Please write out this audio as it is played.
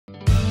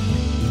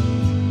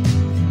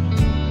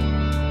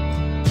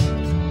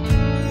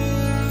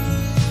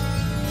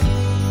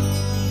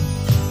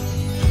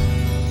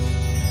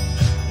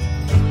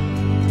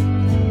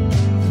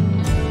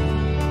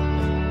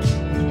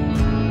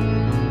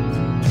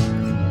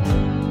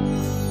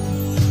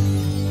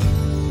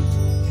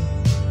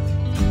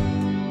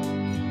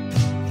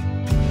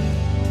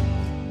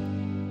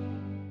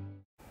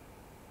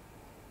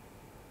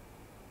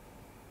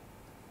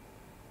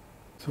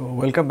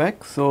Welcome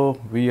back. So,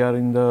 we are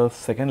in the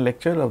second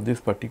lecture of this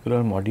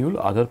particular module,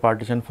 other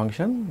partition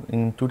function.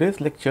 In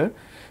today's lecture,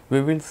 we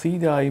will see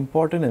the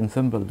important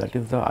ensemble, that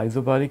is the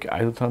isobaric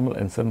isothermal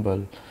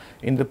ensemble.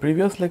 In the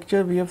previous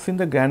lecture, we have seen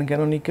the grand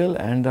canonical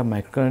and the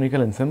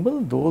microcanonical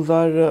ensemble. Those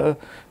are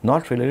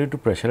not related to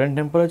pressure and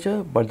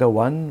temperature, but the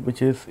one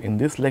which is in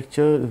this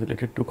lecture is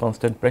related to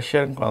constant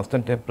pressure and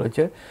constant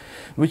temperature,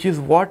 which is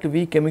what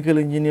we chemical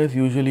engineers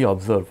usually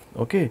observe.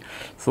 Okay,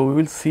 so we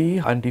will see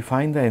and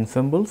define the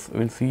ensembles, we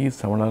will see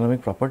its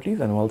thermodynamic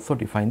properties and also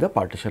define the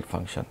partition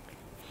function.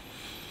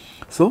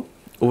 So,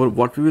 over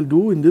what we will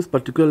do in this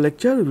particular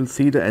lecture, we will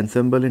see the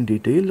ensemble in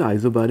detail,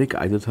 isobaric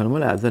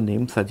isothermal, as the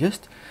name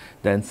suggests,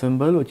 the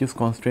ensemble which is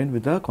constrained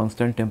with a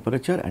constant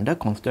temperature and a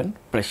constant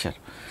pressure.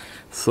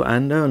 So,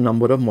 and a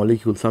number of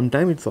molecules,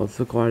 sometimes it is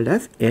also called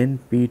as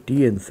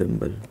NPT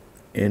ensemble.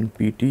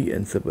 NPT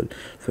ensemble.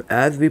 So,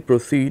 as we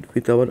proceed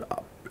with our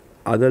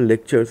other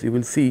lectures, you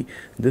will see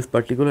this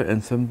particular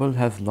ensemble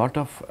has lot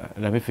of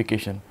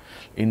ramification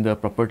in the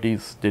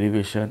properties,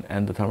 derivation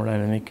and the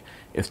thermodynamic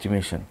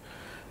estimation.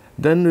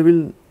 Then we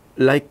will,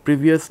 like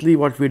previously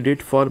what we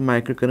did for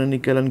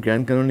microcanonical and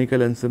grand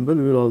canonical ensemble,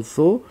 we will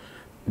also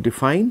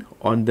define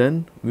and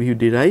then we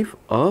derive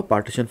a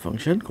partition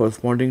function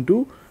corresponding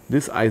to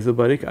this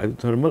isobaric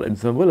isothermal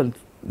ensemble, and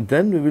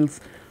then we will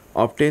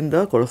obtain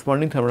the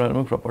corresponding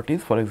thermodynamic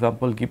properties, for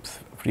example, Gibbs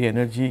free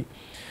energy,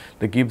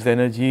 the Gibbs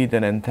energy,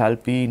 then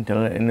enthalpy,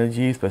 internal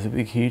energy,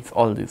 specific heats,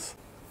 all this.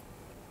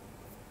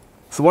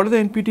 So, what is the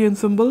NPT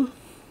ensemble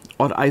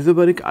or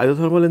isobaric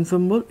isothermal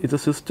ensemble? Is a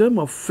system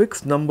of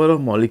fixed number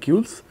of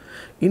molecules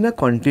in a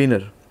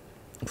container.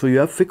 So, you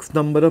have fixed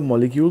number of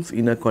molecules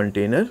in a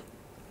container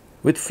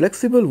with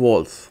flexible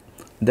walls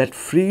that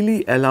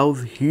freely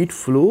allows heat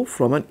flow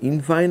from an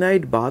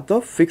infinite bath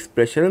of fixed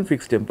pressure and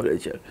fixed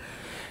temperature.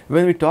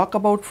 When we talk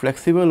about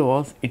flexible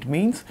walls, it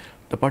means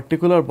the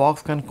particular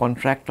box can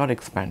contract or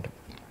expand.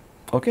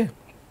 Okay,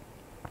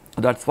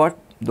 that is what,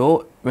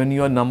 though when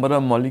your number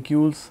of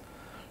molecules,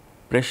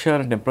 pressure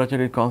and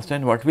temperature is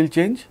constant, what will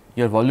change?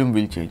 Your volume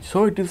will change.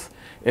 So, it is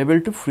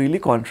able to freely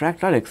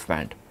contract or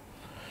expand.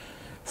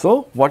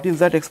 So, what is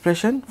that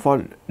expression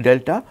for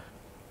delta?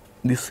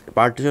 This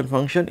partition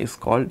function is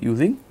called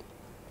using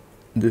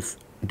this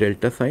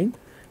delta sign.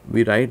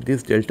 We write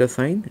this delta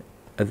sign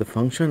as a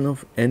function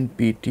of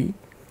NPT.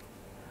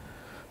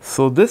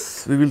 So,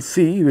 this we will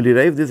see, we will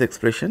derive this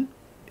expression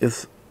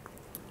is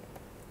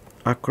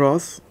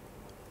across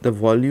the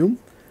volume,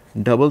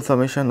 double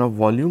summation of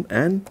volume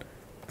and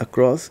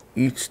across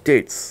each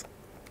states.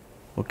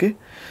 Okay.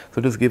 So,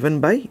 it is given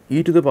by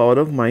e to the power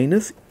of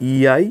minus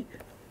EI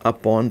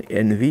upon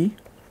NV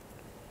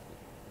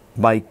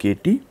by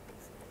KT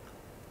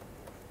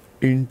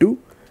into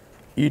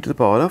e to the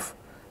power of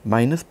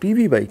minus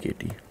PV by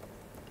KT.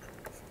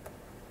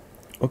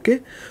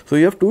 Okay. So,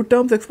 you have two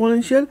terms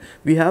exponential.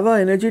 We have a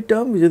energy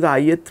term which is the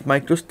ith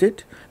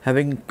microstate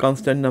having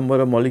constant number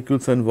of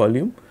molecules and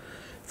volume.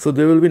 So,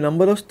 there will be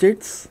number of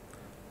states,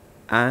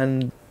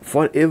 and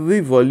for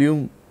every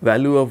volume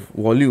value of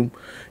volume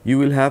you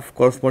will have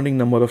corresponding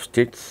number of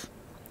states.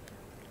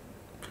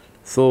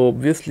 So,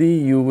 obviously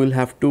you will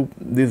have to,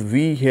 this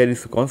V here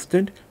is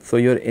constant. So,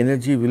 your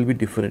energy will be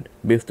different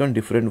based on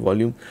different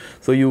volume.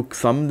 So, you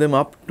sum them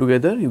up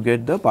together, you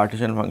get the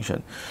partition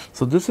function.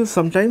 So, this is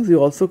sometimes you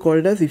also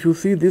called as, if you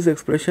see this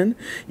expression,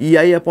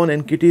 EI upon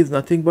NKT is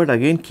nothing but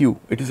again Q,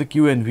 it is a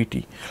Q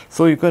NVT.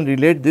 So, you can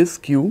relate this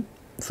Q.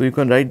 So, you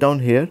can write down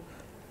here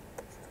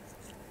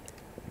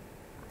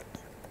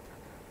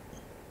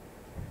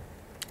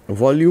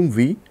volume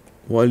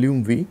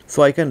V.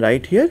 So, I can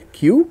write here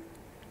Q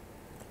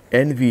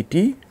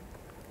NVT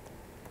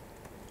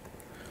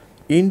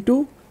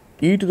into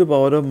e to the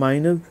power of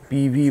minus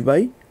PV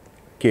by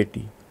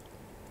KT.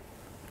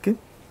 Okay.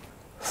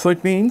 So,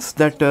 it means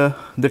that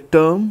the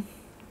term,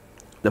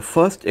 the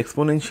first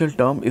exponential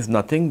term is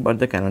nothing but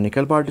the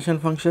canonical partition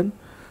function,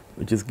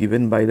 which is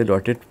given by the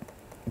dotted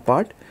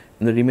part,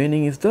 and the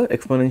remaining is the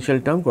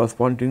exponential term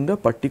corresponding to the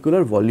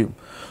particular volume.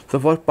 So,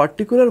 for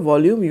particular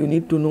volume you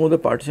need to know the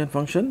partition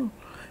function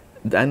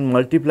and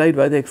multiplied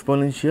by the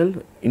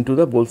exponential into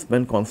the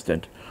Boltzmann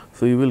constant.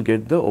 So, you will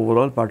get the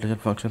overall partition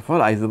function for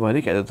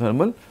isobaric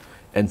isothermal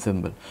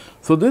ensemble.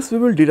 So, this we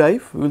will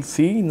derive, we will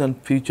see in the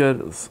future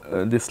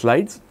the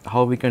slides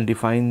how we can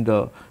define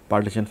the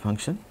partition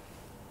function.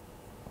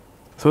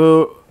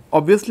 So,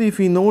 obviously, if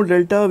we know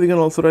delta, we can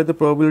also write the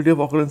probability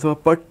of occurrence of a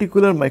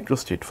particular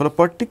microstate. For a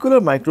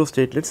particular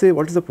microstate, let us say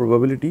what is the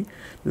probability?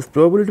 This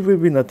probability will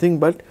be nothing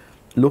but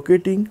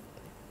locating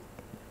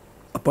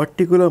a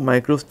particular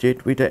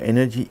microstate with an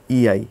energy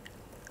EI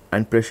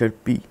and pressure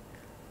P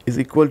is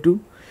equal to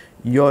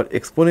your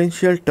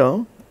exponential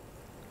term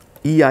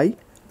EI,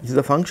 which is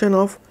a function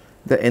of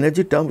the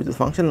energy term, which is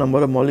function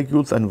number of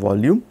molecules and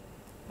volume,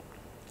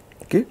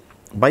 okay,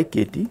 by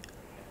KT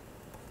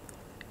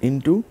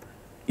into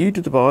e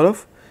to the power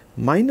of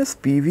minus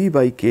PV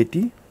by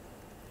KT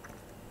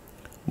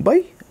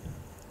by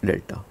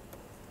delta.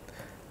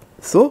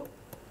 So,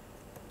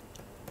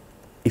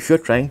 if you are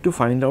trying to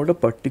find out a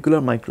particular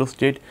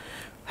microstate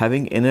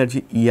having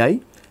energy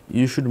EI,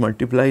 you should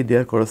multiply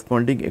their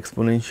corresponding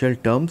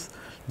exponential terms,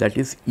 that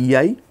is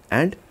EI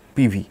and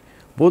PV.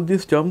 Both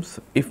these terms,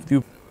 if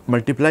you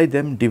multiply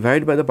them,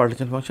 divide by the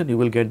partition function, you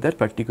will get that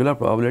particular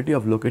probability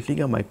of locating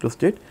a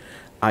microstate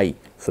I.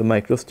 So,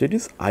 microstate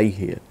is I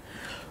here.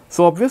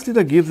 So, obviously,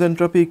 the Gibbs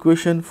entropy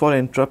equation for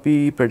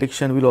entropy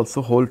prediction will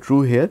also hold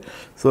true here.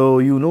 So,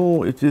 you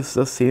know it is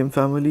the same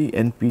family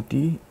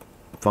NPT,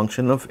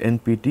 function of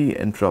NPT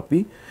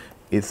entropy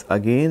is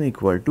again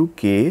equal to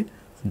K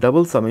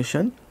double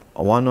summation,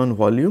 one on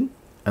volume,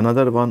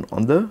 another one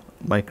on the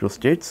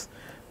microstates,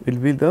 will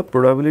be the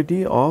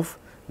probability of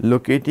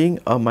locating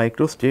a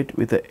microstate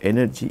with the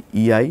energy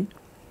EI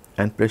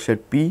and pressure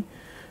P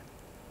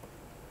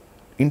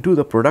into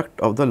the product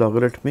of the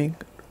logarithmic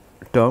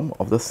term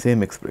of the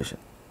same expression.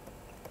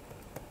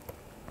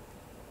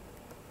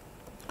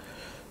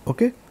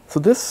 Okay. So,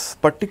 this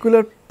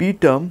particular P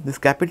term, this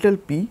capital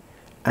P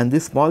and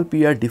this small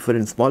p are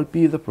different. Small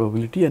p is the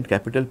probability and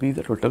capital P is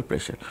the total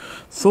pressure.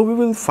 So, we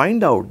will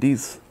find out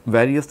these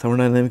various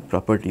thermodynamic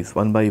properties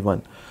one by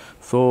one.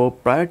 So,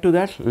 prior to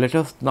that, let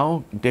us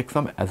now take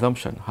some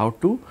assumption how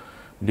to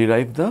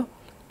derive the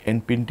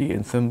NPT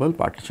ensemble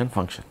partition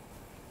function.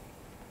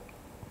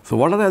 So,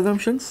 what are the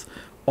assumptions?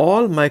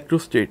 All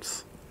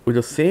microstates with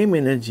the same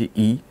energy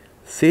E,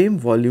 same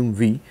volume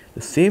V,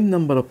 the same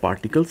number of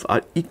particles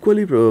are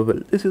equally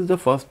probable. This is the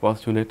first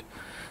postulate.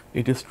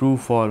 It is true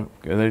for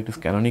whether it is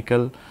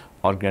canonical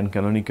or grand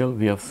canonical,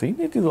 we have seen.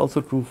 It is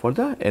also true for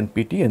the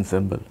NPT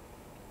ensemble.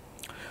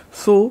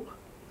 So,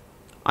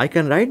 I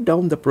can write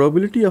down the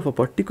probability of a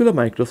particular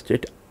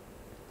microstate.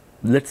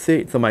 Let us say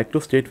it is a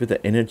microstate with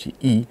the energy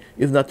E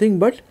is nothing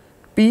but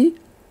P.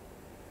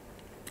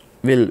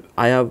 Well,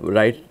 I have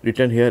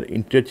written here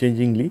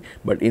interchangingly,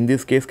 but in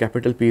this case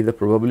capital P is the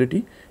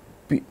probability,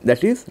 P,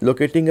 that is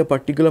locating a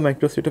particular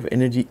microstate of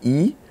energy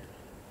E,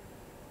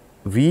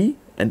 V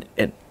and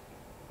N.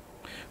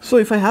 So,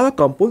 if I have a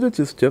composite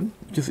system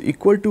which is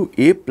equal to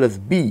A plus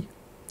B,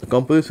 the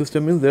composite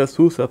system means there are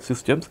two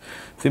subsystems.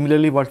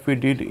 Similarly, what we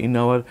did in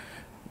our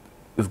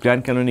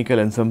grand canonical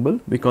ensemble,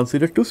 we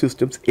consider two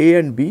systems A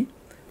and B,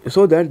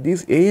 so that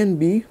these A and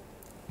B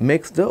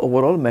makes the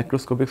overall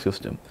macroscopic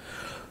system.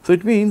 So,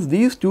 it means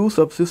these two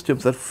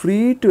subsystems are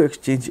free to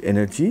exchange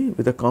energy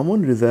with a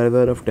common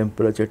reservoir of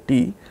temperature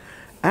T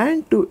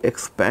and to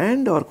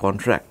expand or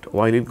contract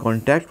while in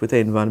contact with an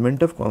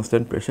environment of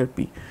constant pressure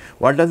P.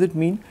 What does it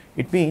mean?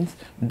 It means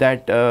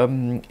that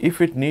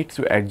if it needs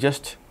to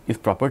adjust its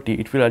property,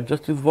 it will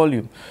adjust its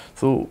volume.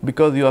 So,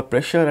 because your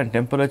pressure and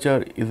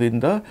temperature is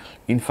in the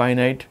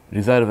infinite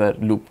reservoir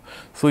loop.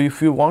 So,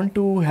 if you want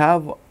to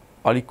have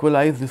or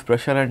equalize this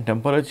pressure and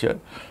temperature,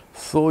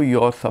 so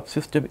your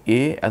subsystem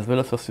A as well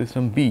as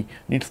subsystem B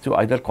needs to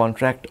either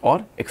contract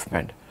or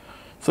expand.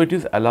 So, it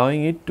is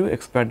allowing it to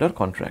expand or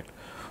contract.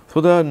 So,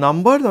 the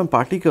number of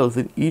particles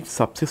in each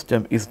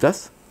subsystem is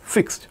thus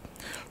fixed.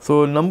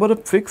 So, number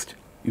of fixed,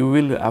 you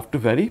will have to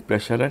vary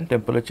pressure and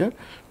temperature.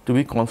 To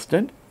be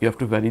constant, you have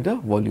to vary the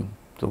volume.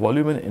 So,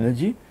 volume and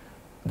energy,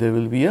 there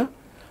will be a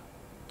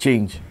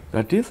change,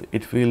 that is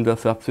it will the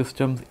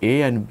subsystems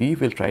A and B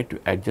will try to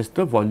adjust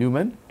the volume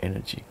and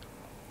energy.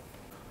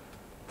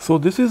 So,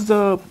 this is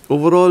the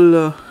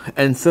overall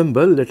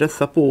ensemble. Let us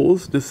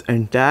suppose this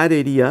entire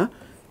area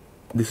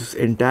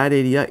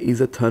is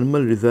a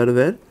thermal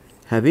reservoir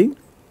having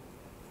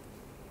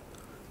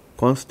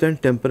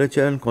constant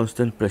temperature and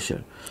constant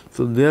pressure.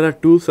 So, there are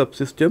two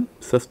subsystems,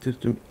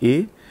 subsystem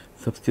A,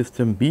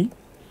 subsystem B.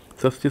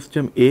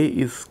 Subsystem A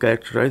is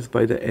characterized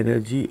by the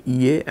energy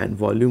EA and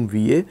volume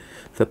VA,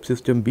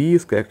 subsystem B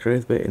is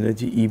characterized by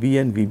energy EB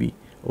and VB.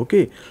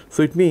 Okay.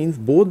 So, it means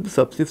both the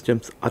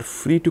subsystems are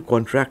free to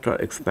contract or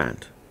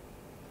expand.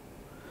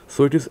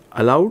 So, it is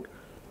allowed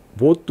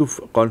both to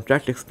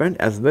contract, expand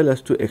as well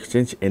as to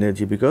exchange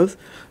energy, because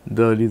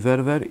the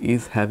reservoir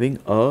is having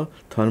a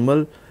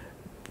thermal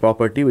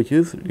property which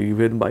is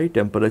given by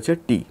temperature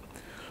T.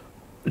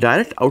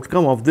 Direct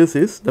outcome of this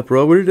is the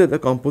probability of the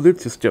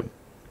composite system.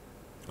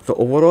 So,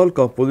 overall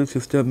composite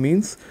system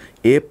means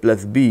A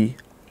plus B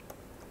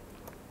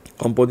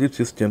composite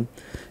system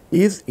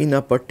is in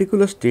a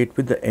particular state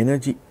with the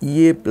energy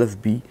EA plus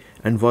B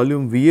and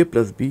volume VA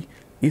plus B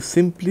is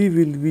simply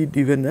will be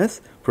given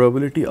as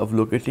probability of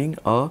locating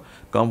a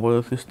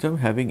composite system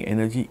having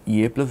energy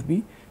EA plus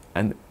B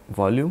and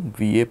volume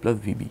VA plus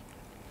VB.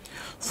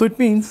 So, it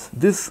means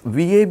this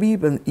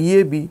VAB and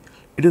EAB,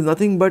 it is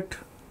nothing but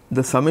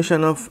the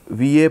summation of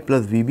VA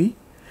plus VB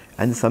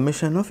and the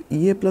summation of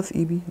EA plus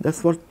EB, that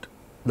is what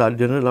the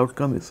general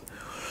outcome is.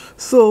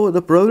 So,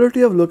 the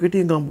probability of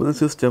locating a composite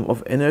system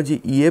of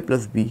energy EA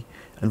plus B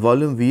and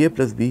volume VA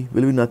plus B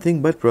will be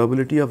nothing but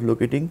probability of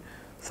locating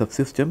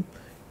subsystem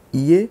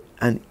EA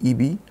and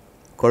EB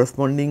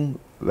corresponding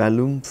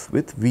volumes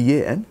with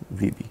VA and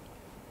VB.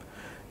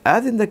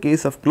 As in the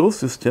case of closed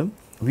system,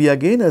 we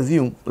again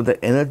assume that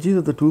the energies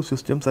of the two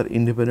systems are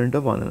independent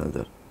of one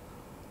another.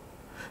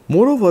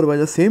 Moreover, by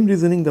the same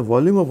reasoning, the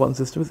volume of one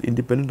system is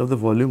independent of the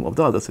volume of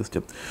the other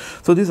system.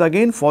 So, this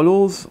again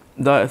follows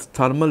the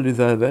thermal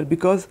reservoir,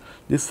 because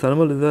this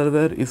thermal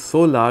reservoir is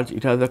so large,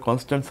 it has a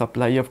constant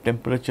supply of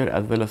temperature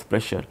as well as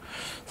pressure.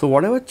 So,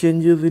 whatever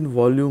changes in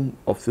volume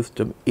of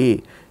system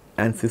A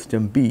and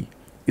system B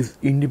is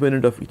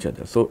independent of each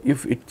other. So,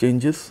 if it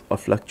changes or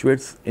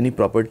fluctuates any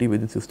property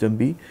within system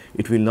B,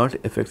 it will not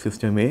affect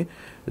system A.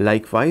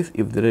 Likewise,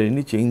 if there are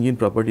any change in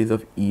properties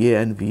of EA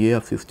and VA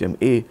of system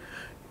A,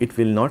 it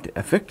will not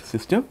affect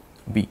system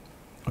B.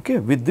 Okay.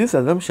 With this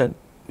assumption,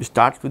 we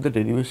start with the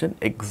derivation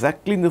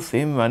exactly in the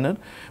same manner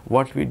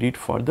what we did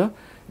for the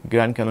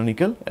grand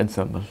canonical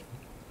ensemble.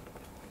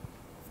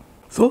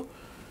 So,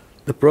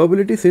 the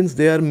probability, since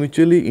they are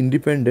mutually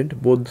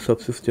independent, both the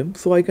subsystems,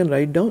 so I can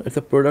write down as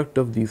a product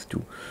of these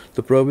two.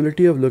 The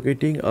probability of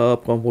locating a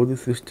composite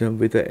system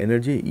with an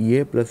energy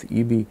EA plus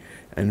EB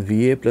and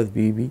VA plus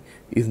BB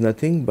is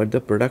nothing but the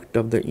product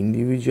of the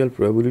individual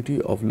probability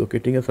of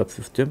locating a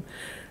subsystem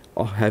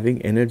of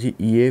having energy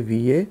EA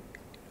VA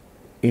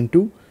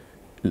into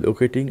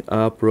locating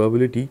a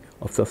probability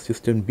of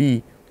subsystem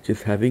B, which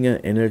is having an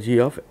energy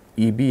of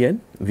EB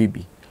and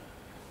VB.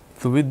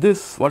 So, with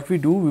this, what we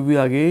do, we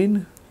will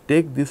again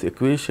take this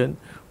equation,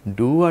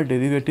 do a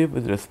derivative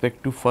with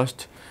respect to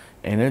first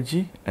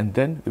energy, and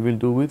then we will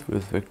do with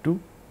respect to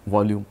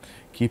volume,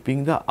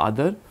 keeping the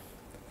other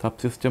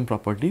subsystem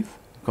properties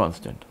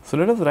constant. So,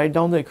 let us write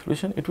down the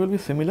expression. It will be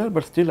similar,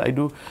 but still I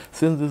do,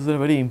 since this is a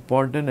very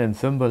important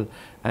ensemble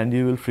and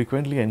you will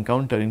frequently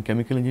encounter in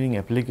chemical engineering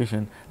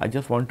application, I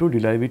just want to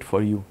derive it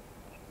for you.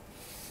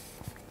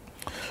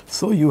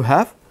 So, you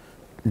have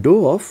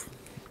dou of,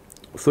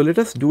 so let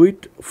us do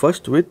it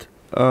first with,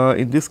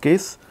 in this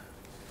case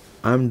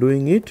I am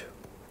doing it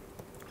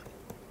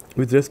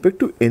with respect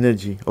to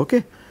energy.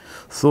 Okay.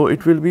 So,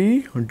 it will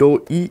be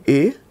dou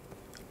EA,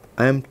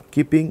 I am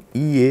keeping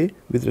EA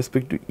with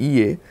respect to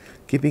EA,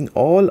 keeping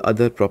all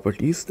other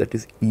properties, that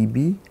is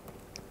EB,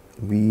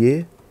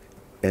 VA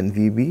and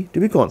VB to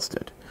be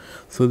constant.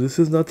 So, this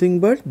is nothing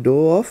but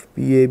dou of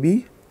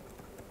PAB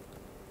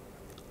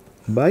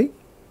by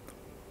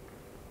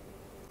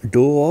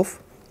dou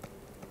of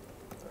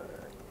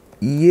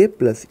EA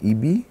plus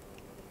EB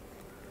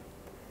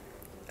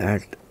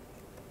at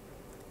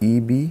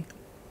EB,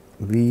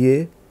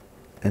 VA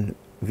and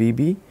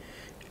VB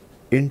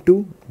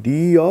into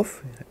d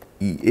of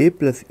EA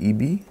plus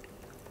EB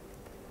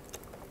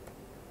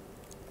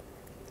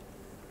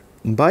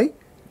by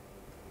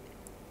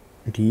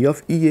d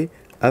of EA.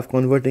 I am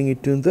converting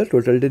it to the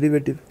total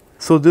derivative.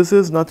 So, this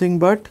is nothing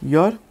but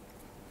your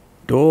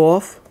dou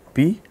of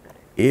P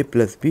A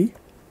plus B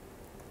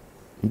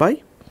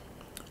by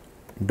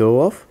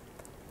dou of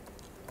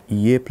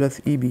EA plus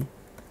EB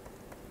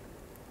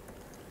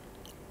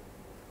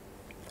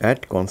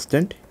at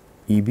constant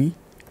EB,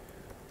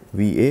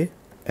 VA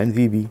and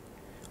VB.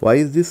 Why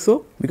is this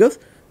so? Because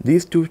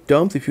these two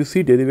terms, if you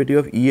see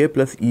derivative of EA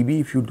plus EB,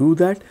 if you do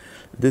that,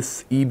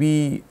 this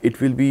EB,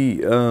 it will be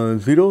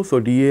 0.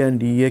 So, dA and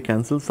dA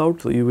cancels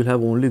out. So, you will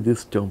have only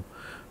this term,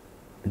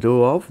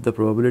 dou of the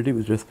probability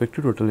with respect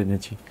to total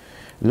energy.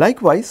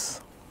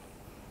 Likewise,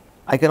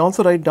 I can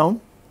also write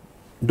down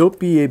dou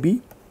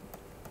PAB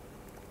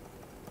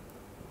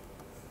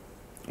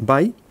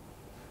by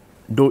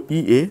dou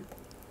EA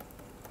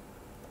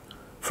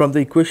from the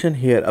equation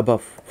here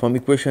above, from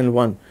equation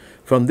 1,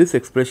 from this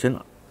expression.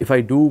 If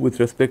I do with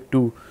respect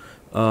to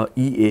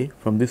EA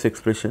from this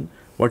expression,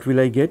 what will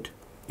I get?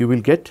 You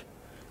will get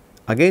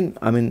again,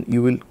 I mean,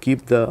 you will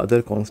keep the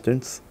other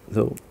constants.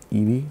 So,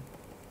 EB,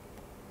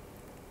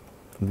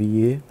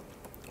 VA,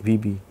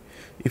 VB.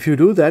 If you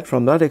do that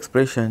from that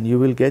expression, you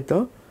will get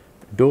the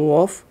dou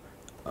of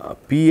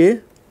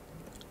PA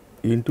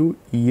into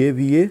EA,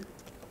 VA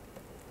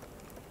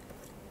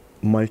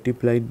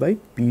multiplied by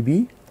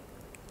PB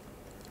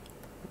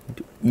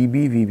EB,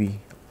 VB.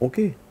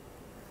 Okay.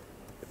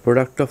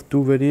 Product of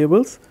two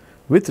variables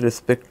with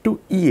respect to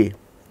EA.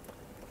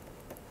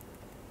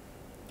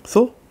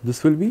 So,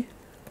 this will be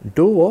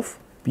dou of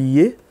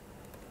PA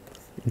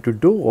into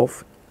dou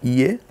of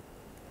EA.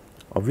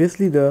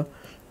 Obviously, the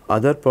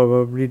other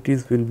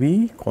probabilities will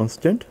be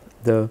constant,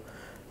 the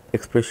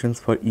expressions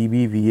for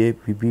EB, VA,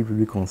 VB will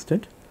be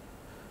constant,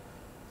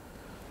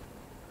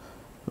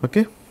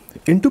 okay,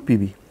 into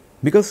PB,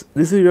 because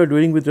this is you are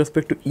doing with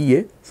respect to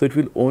EA. So, it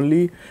will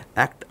only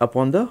act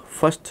upon the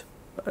first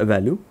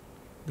value,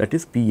 that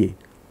is PA,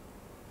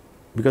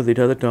 because it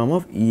has a term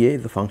of EA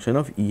is a function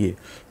of EA.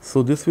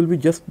 So, this will be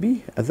just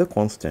be as a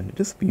constant, it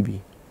is PB.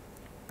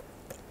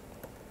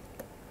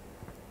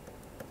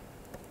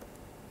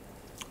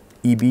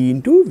 EB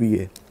into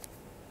VA.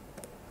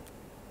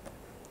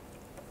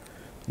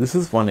 This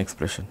is one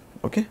expression.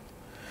 Okay.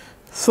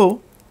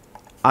 So,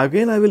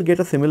 again I will get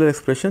a similar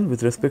expression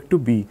with respect to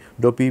B,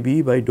 dou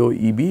PB by dou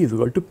EB is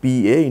equal to PA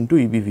into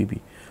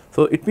EBVB.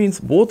 So, it means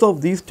both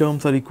of these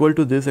terms are equal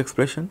to this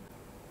expression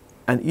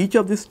and each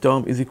of this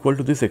term is equal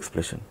to this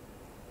expression.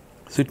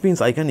 So, it means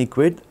I can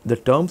equate the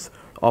terms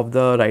of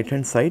the right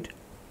hand side.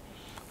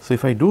 So,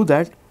 if I do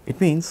that,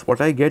 it means what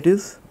I get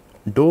is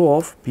dou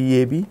of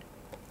PAB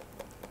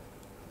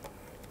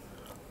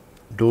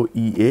dou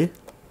EA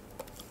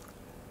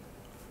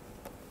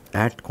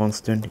at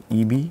constant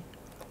EB,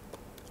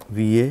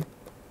 VA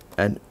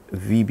and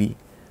VB,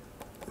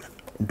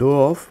 dou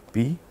of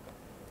P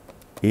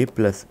A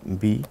plus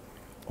B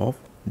of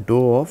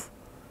dou of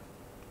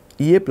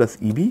EA plus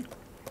EB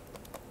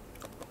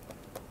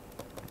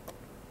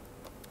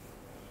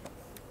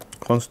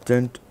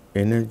constant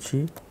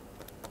energy.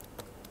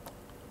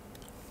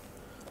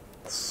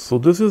 So,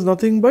 this is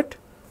nothing but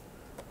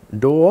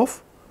dou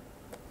of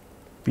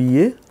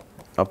PA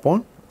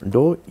upon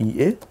dou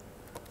EA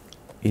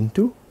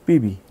into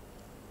PB,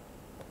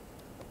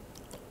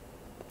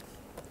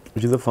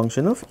 which is a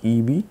function of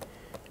EB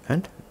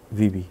and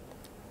VB.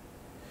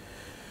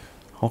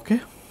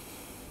 Okay.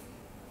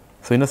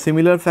 So, in a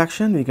similar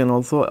fashion, we can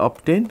also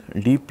obtain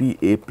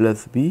dPA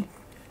plus B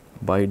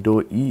by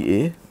dou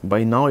EA.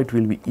 By now, it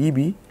will be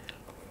EB,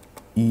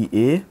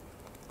 EA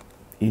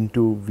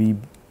into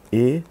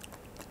VA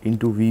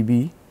into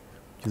VB,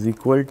 which is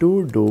equal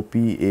to dou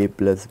PA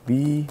plus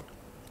B,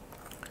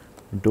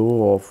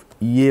 dou of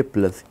EA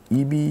plus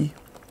EB,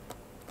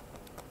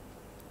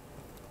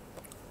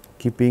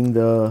 keeping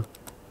the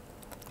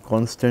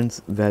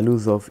constants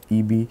values of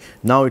EB.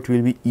 Now, it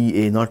will be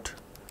EA, not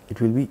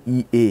it will be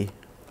EA,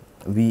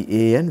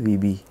 VA and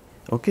VB.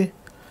 Okay.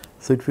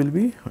 So, it will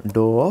be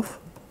dou of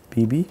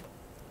PB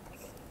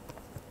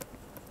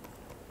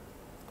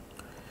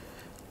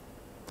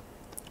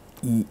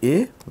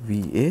EA,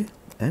 VA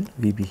and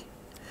VB.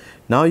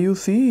 Now, you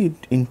see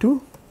it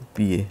into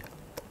PA.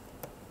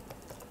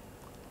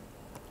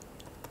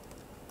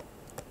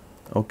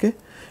 Okay.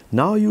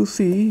 Now, you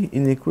see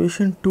in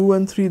equation 2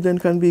 and 3 then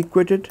can be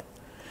equated.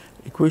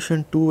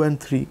 Equation 2 and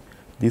 3,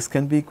 this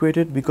can be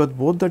equated because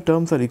both the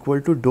terms are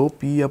equal to dou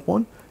P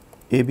upon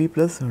AB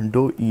plus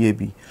dou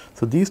EAB.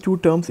 So, these two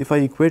terms if I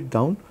equate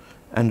down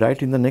and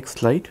write in the next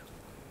slide,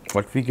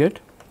 what we get?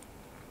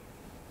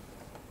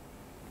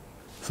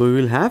 So, we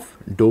will have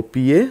dou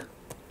PA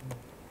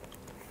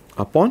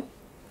upon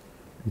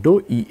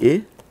dou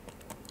EA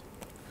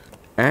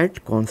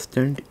at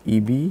constant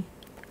EB,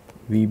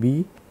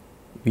 VB,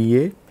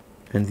 VA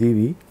and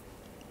VB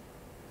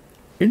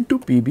into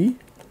PB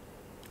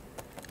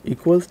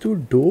equals to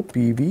dou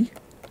PB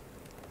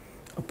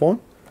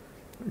upon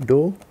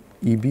dou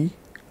EB,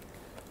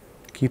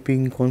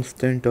 keeping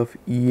constant of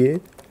EA,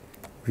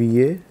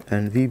 VA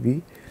and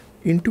VB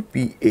into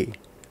PA.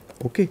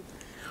 Okay.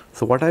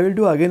 So, what I will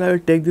do again, I will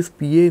take this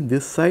PA in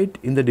this side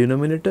in the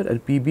denominator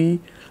and PB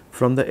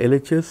from the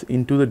LHS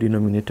into the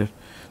denominator.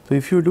 So,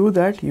 if you do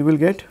that, you will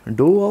get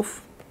dou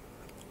of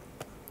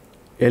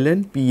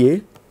ln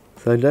PA.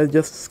 So, let us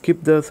just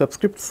skip the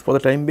subscripts for the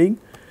time being.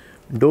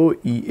 Dou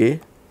EA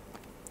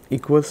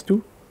equals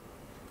to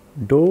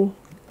dou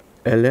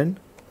ln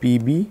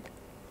PB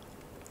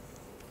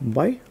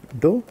by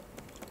dou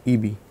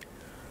EB.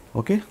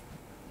 Okay.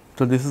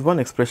 So, this is one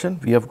expression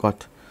we have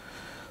got.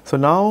 So,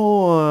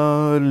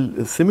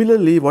 now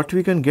similarly what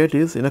we can get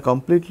is in a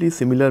completely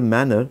similar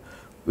manner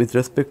with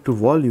respect to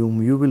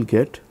volume, you will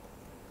get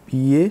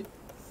PA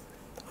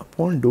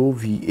upon dou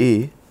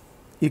VA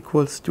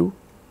equals to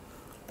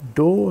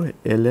dou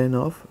ln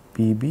of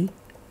PB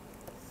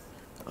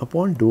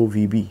upon dou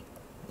VB.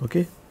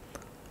 Okay.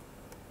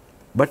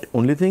 But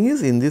only thing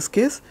is in this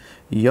case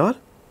your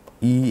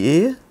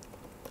EA,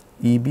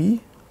 EB,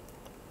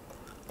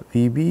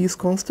 VB is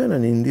constant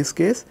and in this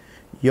case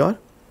your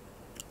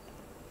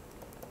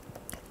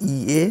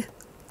EA,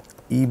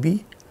 EB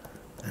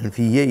and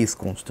VA is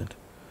constant.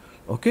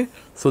 Okay.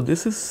 So,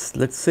 this is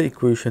let us say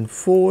equation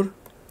 4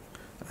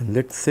 and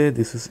let us say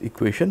this is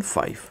equation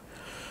 5.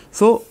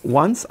 So,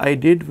 once I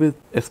did with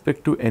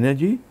respect to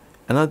energy,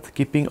 another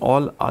keeping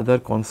all other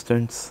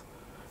constants,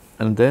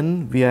 and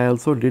then I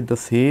also did the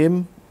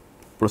same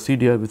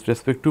procedure with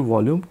respect to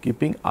volume,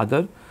 keeping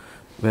other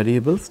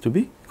variables to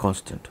be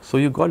constant. So,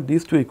 you got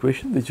these two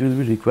equations which will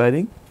be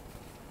requiring.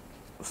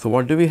 So,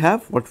 what do we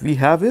have? What we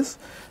have is,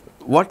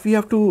 what we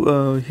have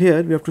to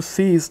here we have to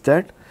see is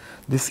that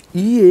this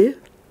EA,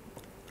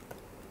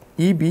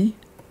 EB,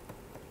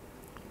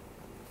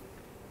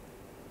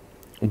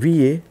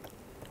 VA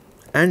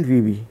and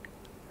VB,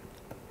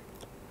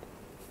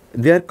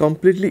 they are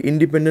completely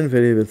independent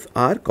variables,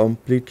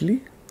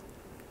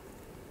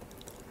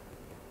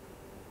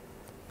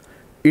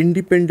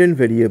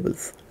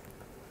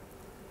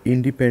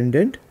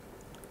 independent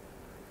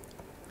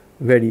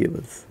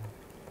variables.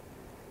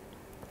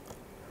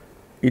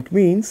 It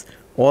means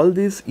all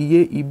these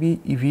EA, EB,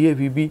 VA,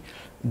 VB,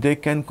 they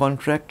can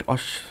contract or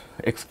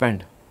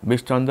expand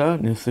based on the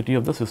necessity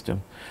of the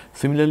system.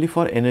 Similarly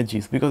for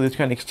energies, because it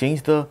can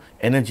exchange the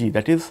energy,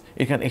 that is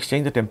it can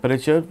exchange the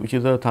temperature, which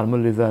is a thermal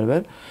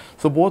reservoir.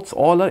 So, both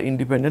all are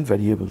independent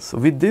variables. So,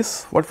 with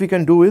this what we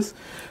can do is,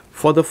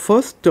 for the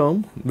first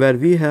term where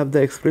we have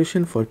the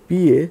expression for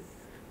PA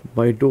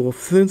by dou of,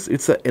 since it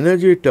is an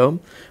energy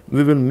term,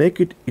 we will make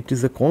it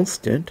is a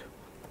constant,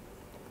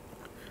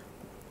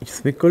 it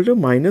is equal to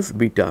minus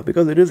beta,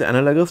 because it is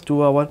analogous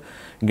to our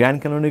GAN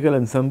canonical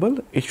ensemble.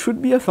 It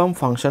should be some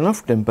function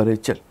of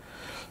temperature.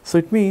 So,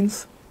 it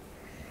means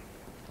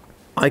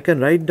I can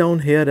write down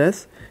here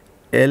as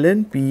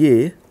ln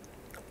PA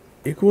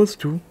equals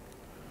to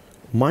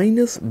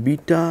minus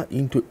beta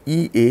into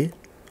EA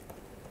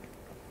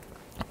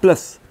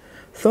plus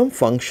some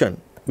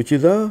function which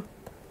is a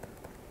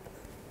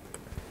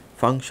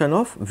function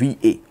of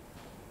VA,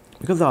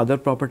 because the other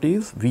property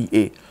is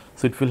VA.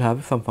 So, it will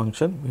have some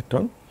function with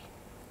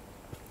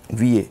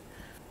VA.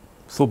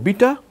 So,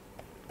 beta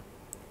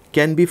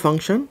can be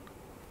function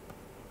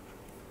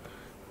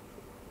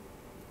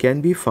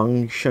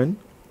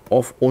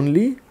of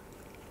only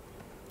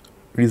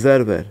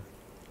reservoir,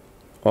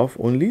 of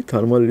only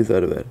thermal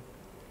reservoir.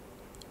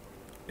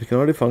 It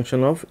cannot be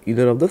function of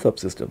either of the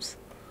subsystems.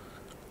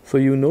 So,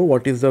 you know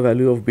what is the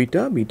value of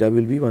beta? Beta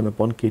will be 1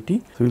 upon kT.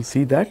 So, we will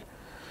see that.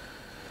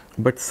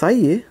 But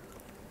psi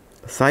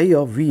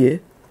of VA,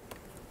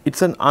 it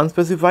is an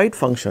unspecified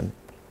function.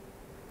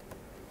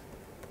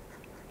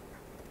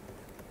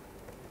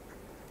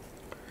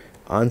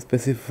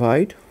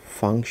 Unspecified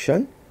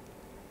function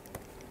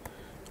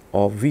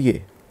of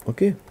VA.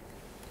 Okay.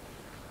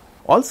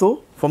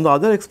 Also, from the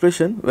other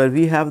expression where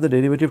we have the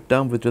derivative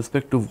term with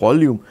respect to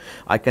volume,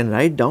 I can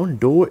write down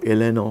dou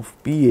ln of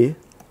PA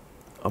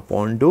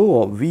upon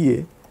dou of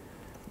VA.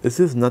 This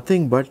is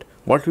nothing but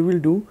what we will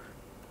do,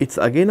 it is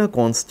again a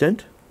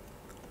constant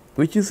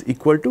which is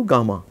equal to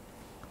gamma.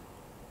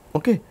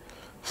 Okay.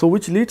 So,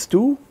 which leads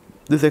to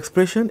this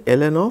expression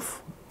ln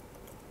of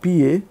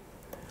PA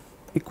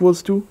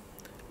equals to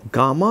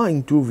gamma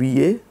into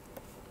VA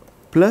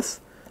plus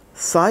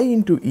psi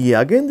into EA.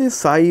 Again this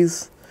psi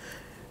is,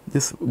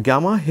 this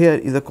gamma here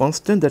is a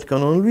constant that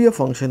can only be a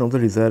function of the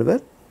reservoir.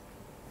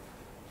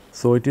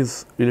 So, it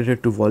is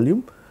related to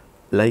volume,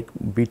 like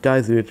beta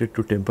is related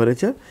to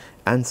temperature,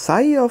 and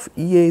psi of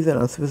EA is an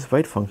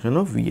unspecified function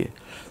of VA.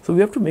 So,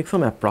 we have to make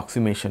some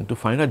approximation to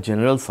find a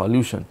general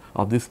solution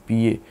of this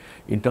PA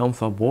in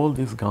terms of both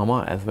this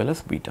gamma as well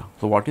as beta.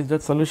 So, what is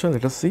that solution?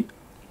 Let us see.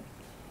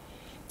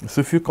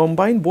 So, if you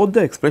combine both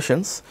the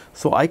expressions,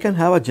 so I can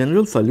have a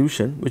general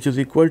solution which is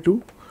equal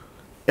to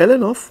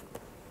ln of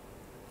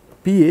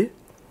PA,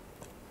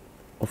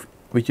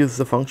 which is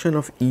the function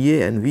of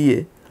EA and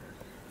VA,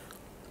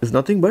 is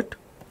nothing but,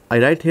 I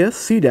write here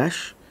C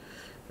dash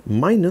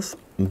minus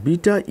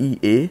beta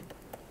EA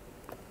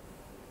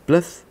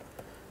plus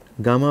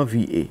gamma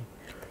VA.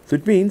 So,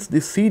 it means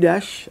this C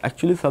dash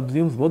actually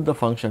subsumes both the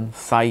function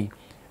psi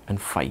and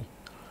phi,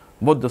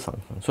 both the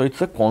functions. So, it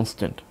is a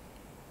constant.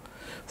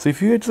 So,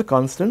 if you, it is a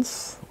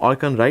constants, or I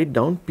can write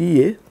down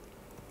PA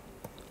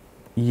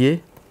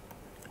EA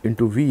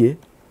into VA,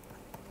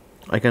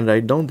 I can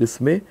write down this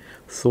way.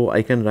 So,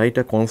 I can write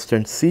a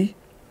constant C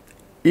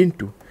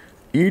into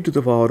e to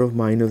the power of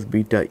minus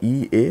beta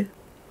EA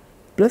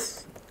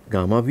plus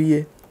gamma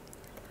VA.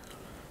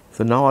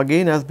 So, now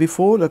again as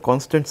before, the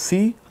constant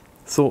C.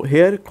 So,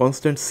 here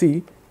constant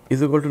C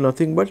is equal to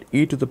nothing but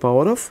e to the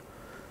power of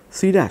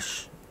C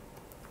dash.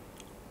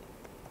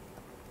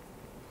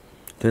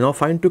 So, now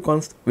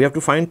we have to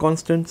find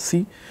constant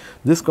C.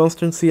 This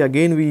constant C,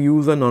 again we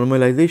use a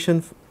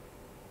normalization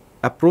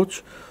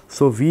approach.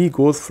 So, V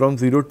goes from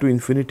 0 to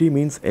infinity,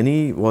 means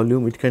any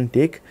volume it can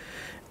take,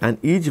 and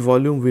each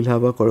volume will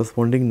have a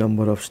corresponding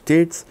number of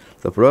states.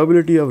 The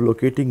probability of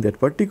locating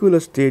that particular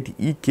state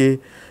Ek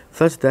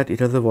such that it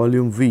has a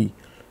volume V,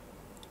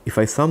 if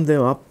I sum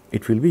them up,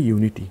 it will be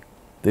unity.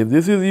 If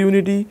this is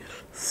unity,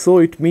 so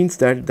it means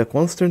that the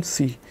constant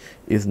C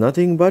is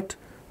nothing but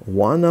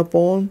 1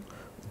 upon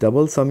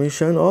double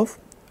summation of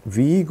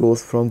V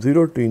goes from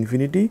 0 to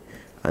infinity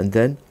and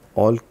then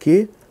all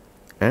k,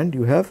 and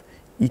you have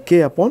Ek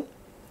upon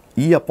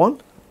E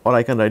upon, or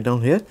I can write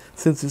down here,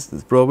 since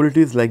this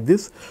probability is like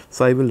this.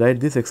 So, I will write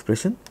this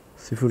expression.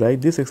 So, if you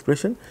write this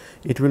expression,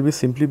 it will be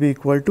simply be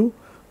equal to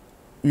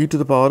e to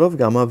the power of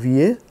gamma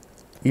VA,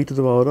 e to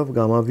the power of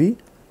gamma V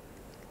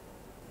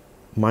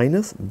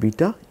minus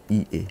beta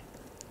EA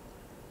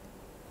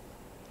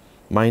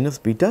minus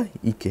beta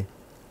Ek.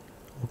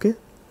 Okay.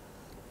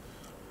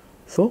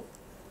 So,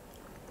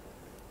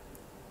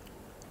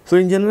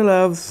 in general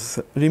I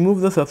have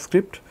removed the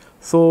subscript.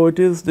 So, it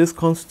is this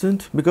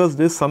constant because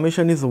this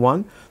summation is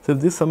 1. So, if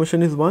this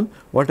summation is 1,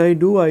 what I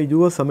do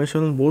a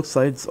summation on both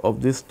sides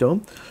of this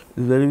term.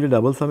 There will be a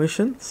double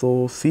summation.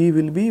 So, C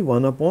will be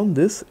 1 upon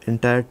this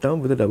entire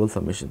term with a double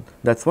summation.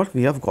 That is what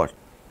we have got.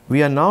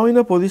 We are now in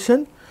a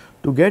position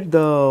to get the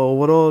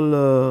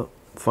overall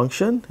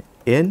function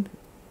n,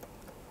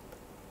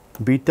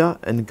 beta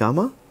and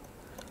gamma,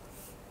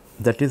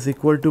 that is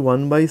equal to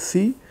 1 by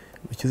C,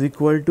 which is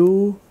equal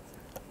to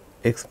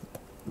x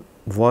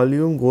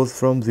volume goes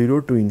from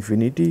 0 to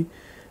infinity.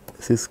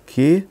 This is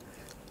k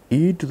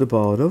e to the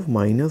power of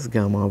minus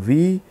gamma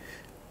V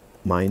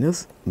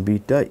minus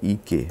beta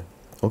Ek.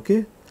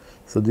 Okay.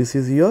 So, this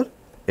is your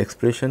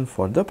expression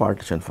for the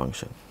partition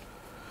function,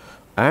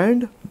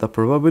 and the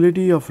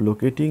probability of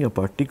locating a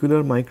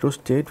particular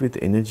microstate with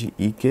energy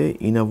Ek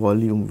in a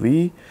volume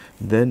V,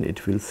 then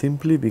it will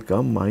simply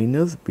become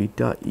minus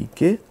beta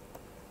Ek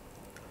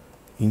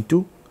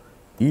into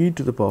e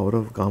to the power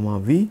of gamma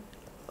V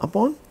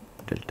upon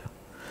delta.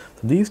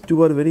 So, these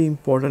two are very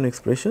important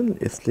expression.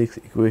 It's like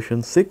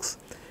equation 6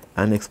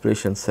 and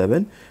expression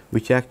 7,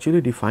 which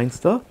actually defines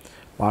the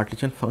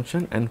partition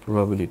function and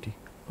probability.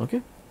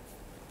 Okay.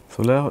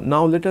 So,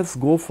 now let us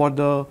go for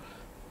the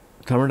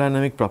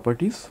thermodynamic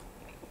properties.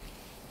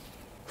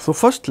 So,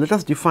 first let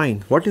us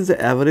define what is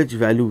the average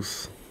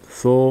values.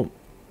 So,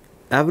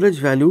 average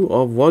value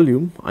of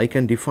volume I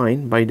can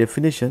define by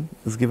definition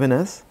is given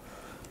as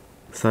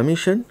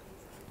summation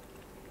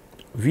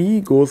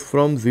V goes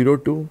from 0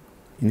 to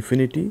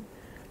infinity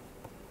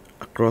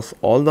across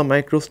all the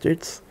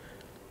microstates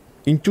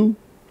into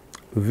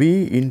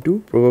V into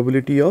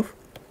probability of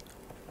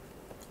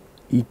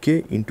Ek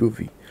into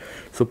V.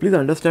 So, please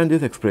understand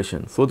this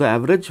expression. So, the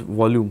average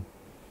volume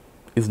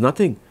is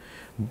nothing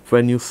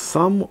when you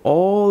sum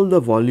all the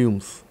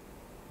volumes,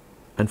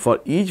 and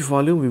for each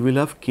volume we will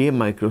have k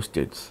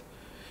microstates,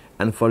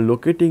 and for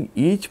locating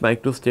each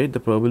microstate the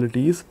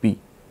probability is P.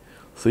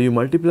 So, you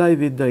multiply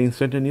with the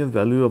instantaneous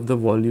value of the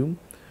volume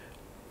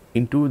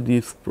into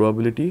this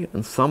probability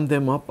and sum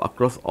them up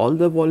across all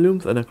the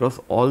volumes and across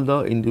all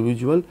the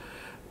individual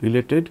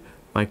related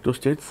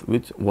microstates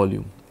with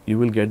volume. You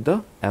will get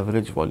the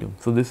average volume.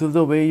 So, this is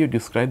the way you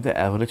describe the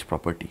average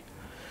property.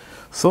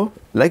 So,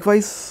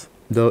 likewise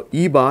the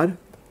E bar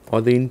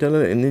or the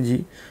internal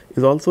energy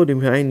is also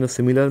defined in a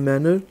similar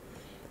manner.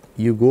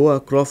 You go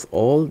across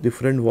all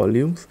different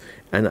volumes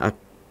and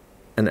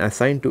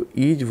assign to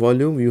each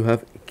volume you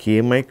have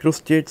k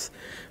microstates,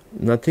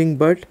 nothing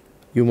but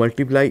you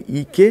multiply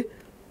Ek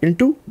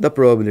into the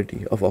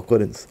probability of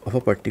occurrence of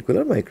a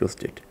particular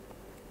microstate.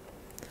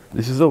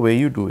 This is the way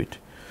you do it.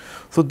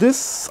 So,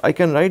 this I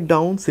can write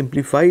down,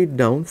 simplify it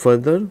down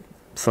further,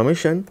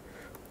 summation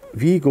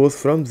V goes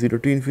from 0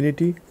 to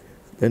infinity,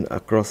 then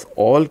across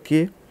all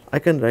k I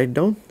can write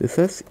down this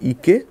as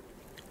Ek,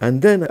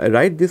 and then I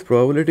write this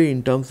probability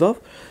in terms of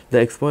the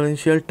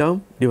exponential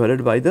term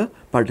divided by the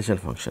partition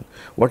function.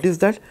 What is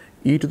that?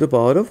 E to the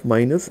power of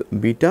minus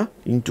beta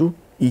into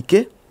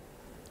Ek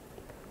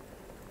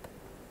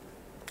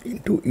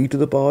into e to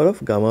the power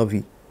of gamma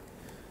V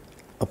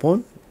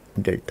upon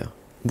delta,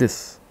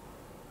 this.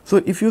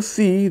 So, if you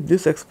see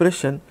this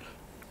expression,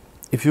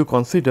 if you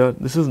consider,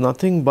 this is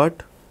nothing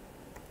but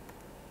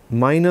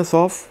minus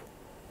of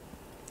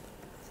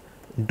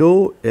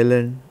dou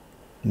ln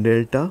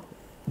delta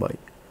by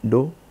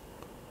dou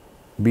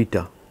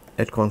beta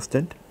at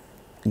constant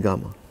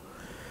gamma.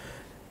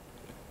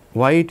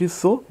 Why it is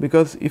so?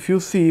 Because if you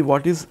see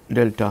what is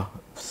delta,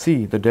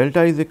 see the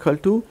delta is equal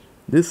to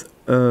this,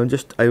 I will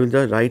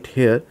just write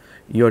here,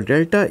 your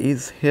delta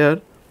is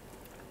here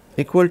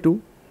equal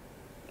to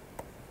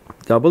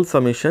double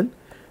summation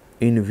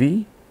in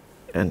V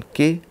and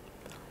K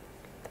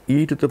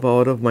e to the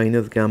power of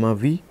minus gamma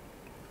V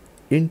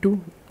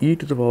into e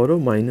to the power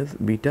of minus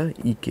beta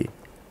Ek.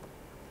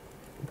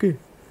 Okay.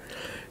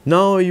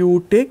 Now,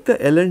 you take the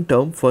ln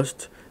term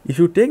first. If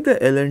you take the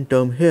ln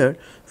term here,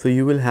 so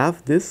you will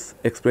have this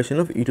expression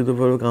of e to the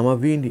power of gamma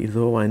V into e to the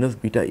power minus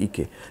beta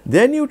Ek.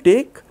 Then you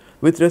take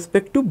with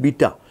respect to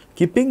beta,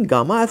 keeping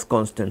gamma as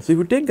constant. So, if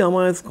you take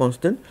gamma as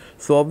constant,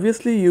 so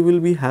obviously you will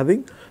be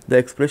having the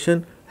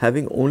expression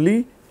having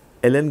only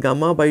ln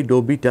gamma by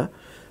dou beta,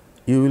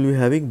 you will be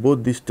having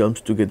both these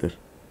terms together.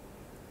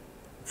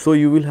 So,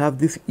 you will have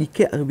this Ek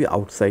will be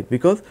outside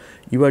because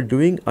you are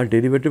doing a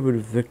derivative with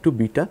respect to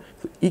beta.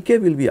 So, Ek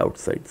will be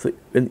outside. So,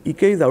 when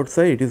Ek is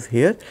outside, it is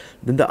here,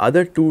 then the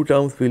other two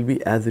terms will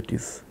be as it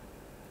is.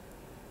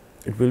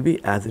 It will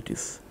be as it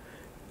is.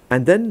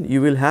 And then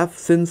you will have,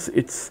 since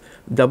it is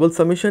double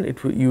summation,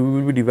 you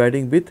will be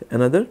dividing with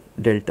another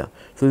delta.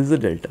 So, this is the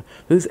delta.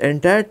 So, this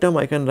entire term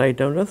I can write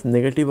down as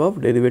negative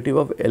of derivative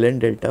of ln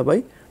delta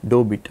by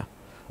dou beta.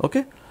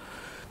 Okay.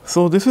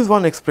 So, this is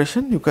one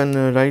expression you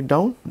can write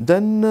down.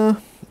 Then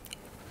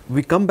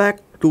we come back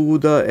to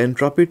the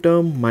entropy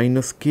term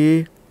minus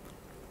k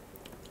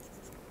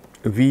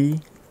V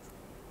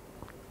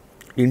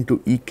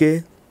into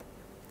Ek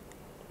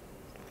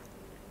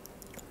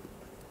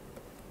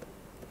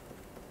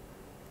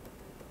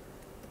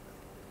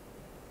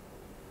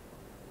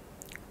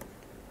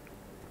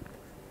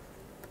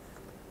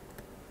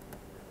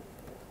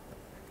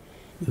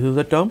this is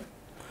the term.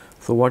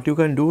 So, what you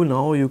can do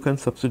now, you can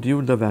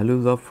substitute the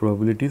values of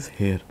probabilities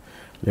here.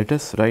 Let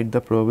us write the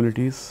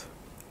probabilities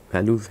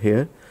values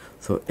here.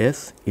 So,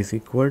 S is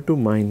equal to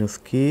minus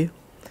k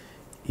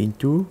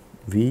into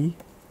V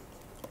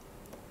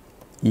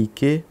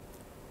Ek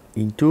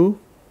into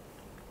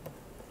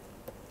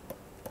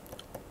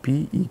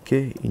P Ek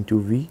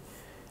into V.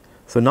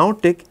 So, now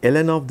take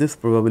ln of this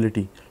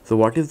probability. So,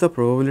 what is the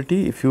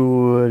probability? If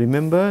you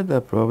remember,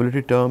 the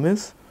probability term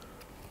is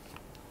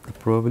the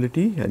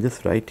probability, I will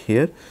just write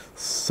here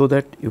so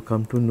that you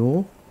come to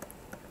know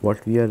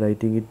what we are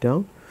writing it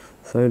down.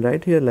 So, I will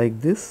write here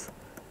like this,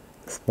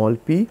 small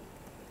p,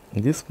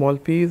 this small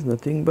p is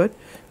nothing but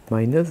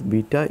minus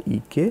beta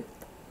Ek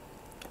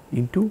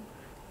into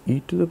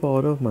e to the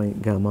power of my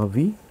gamma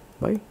V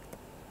by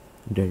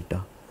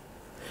delta.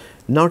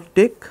 Now,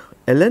 take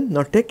ln,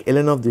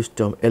 of this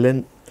term,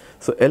 ln.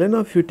 So, ln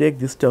of you take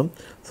this term,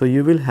 so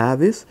you will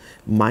have is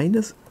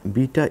minus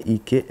beta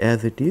Ek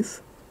as it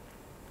is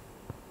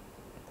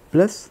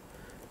plus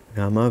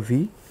gamma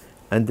v,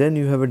 and then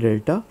you have a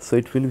delta. So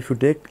it will, if you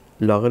take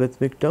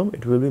logarithmic term,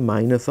 it will be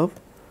minus of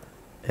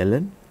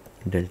ln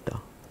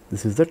delta.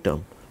 This is the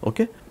term.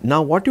 Okay.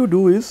 Now what you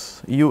do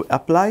is you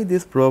apply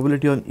this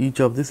probability on each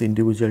of this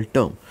individual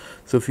term.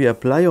 So if you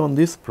apply on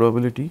this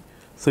probability,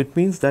 so it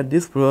means that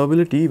this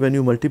probability, when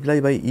you multiply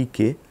by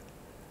ek,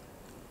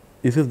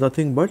 this is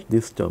nothing but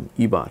this term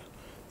E bar.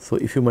 So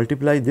if you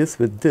multiply this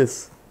with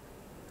this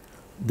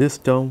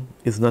term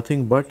is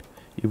nothing but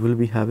you will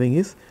be having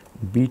is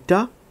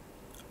beta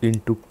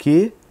into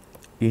k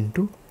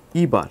into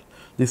E bar.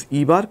 This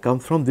E bar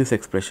comes from this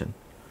expression.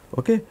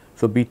 Okay.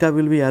 So beta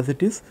will be as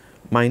it is,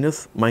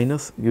 minus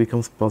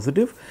becomes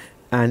positive,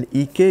 and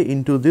ek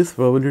into this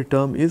probability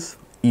term is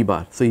E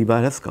bar. So E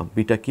bar has come,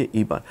 beta k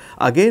E bar.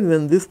 Again,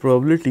 when this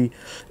probability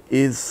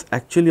is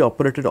actually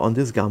operated on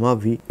this gamma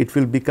v, it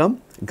will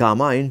become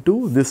gamma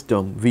into this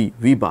term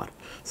v bar.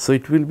 So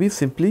it will be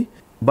simply,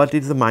 but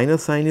it's a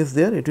minus sign is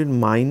there, it will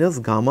minus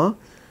gamma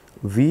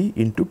v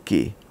into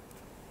k.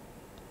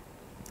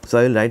 So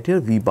I will write here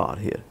v bar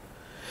here,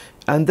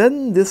 and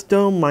then this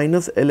term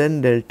minus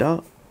ln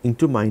delta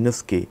into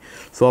minus k.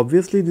 So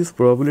obviously this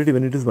probability,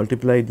 when it is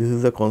multiplied, this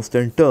is a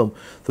constant term,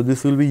 so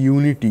this will be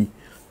unity.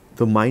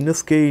 So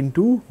minus k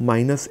into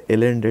minus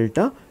ln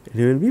delta, it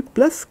will be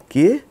plus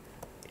k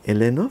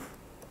ln of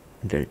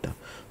delta.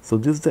 So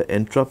this the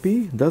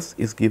entropy thus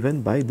is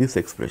given by this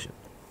expression.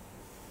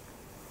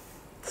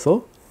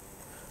 So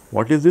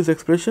what is this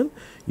expression?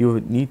 You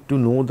need to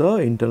know the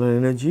internal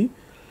energy,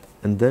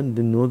 and then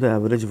you know the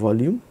average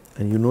volume,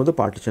 and you know the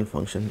partition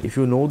function. If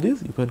you know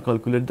this, you can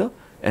calculate the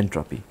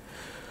entropy.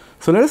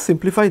 So let us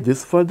simplify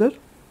this further.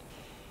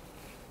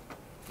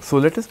 So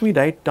let us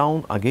write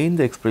down again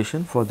the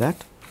expression for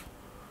that.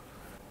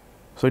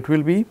 So it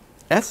will be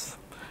S.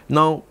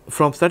 Now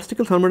from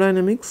statistical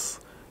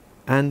thermodynamics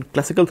and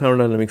classical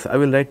thermodynamics, I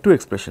will write two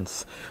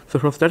expressions. So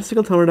from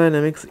statistical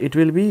thermodynamics, it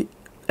will be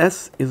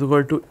S is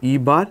equal to E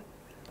bar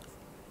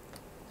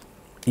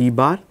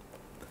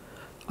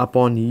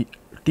upon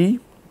T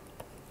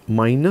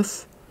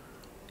minus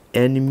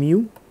n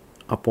mu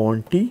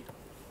upon T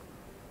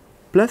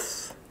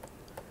plus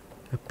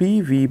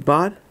P V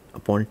bar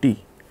upon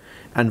T.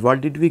 And what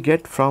did we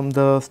get from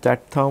the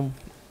stat therm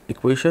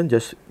equation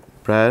just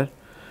prior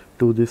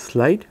to this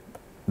slide?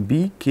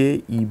 B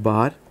K E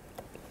bar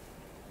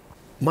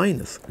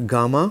minus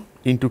gamma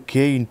into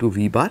K into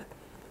V bar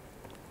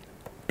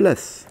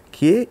plus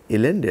K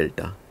ln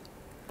delta.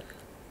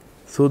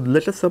 So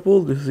let us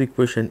suppose this is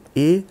equation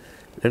A,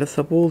 let us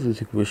suppose this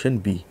is equation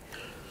B,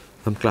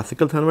 from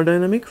classical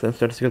thermodynamics and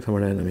statistical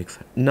thermodynamics.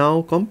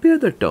 Now compare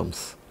the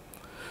terms.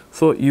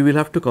 So you will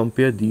have to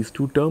compare these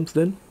two terms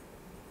then.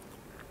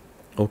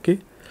 Okay.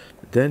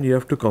 Then you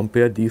have to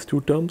compare these two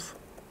terms.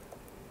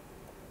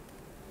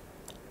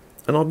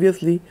 And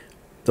obviously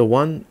the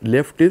one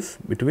left is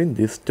between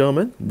this term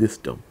and this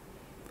term.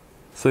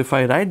 So if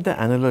I write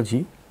the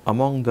analogy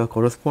among the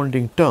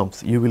corresponding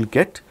terms, you will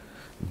get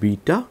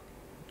beta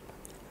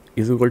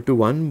is equal to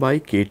 1 by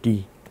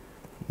kt.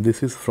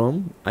 This is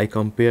from, I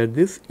compare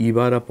this E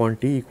bar upon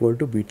T equal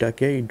to beta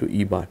k into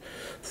E bar.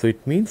 So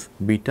it means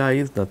beta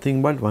is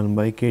nothing but 1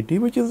 by kt,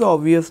 which is the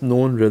obvious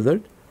known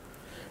result.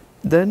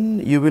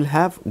 Then you will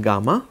have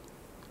gamma.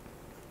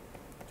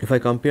 If I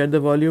compare the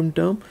volume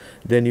term,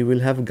 then you will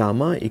have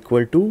gamma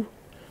equal to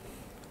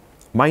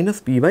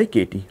minus P by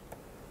kt.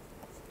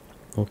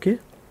 Okay.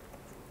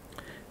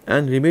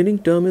 And remaining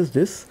term is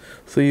this.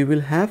 So you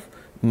will have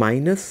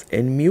minus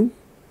n mu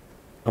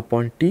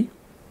upon T.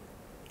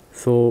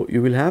 So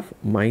you will have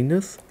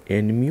minus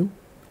n mu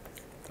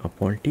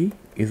upon T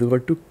is equal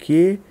to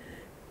k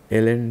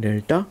ln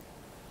delta,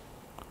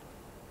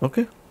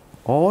 okay,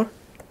 or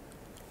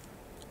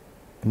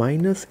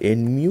minus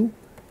n mu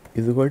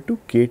is equal to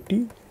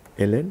kt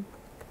ln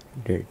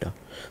delta.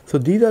 So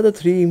these are the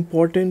three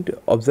important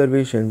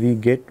observations we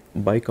get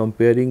by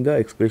comparing the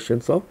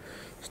expressions of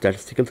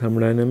statistical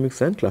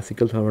thermodynamics and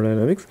classical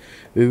thermodynamics.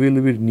 We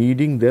will be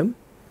needing them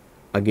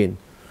again.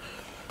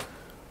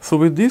 So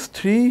with these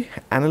three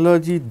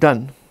analogy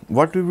done,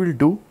 what we will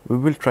do, we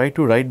will try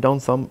to write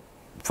down some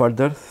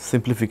further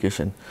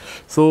simplification.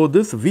 So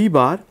this V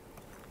bar,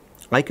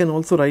 I can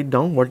also write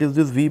down what is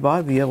this V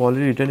bar. We have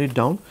already written it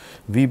down.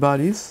 V bar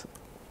is,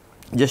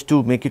 just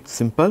to make it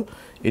simple,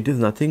 it is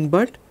nothing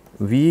but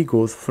V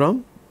goes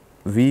from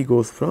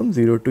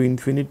 0 to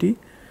infinity,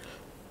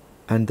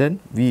 and then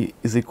V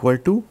is equal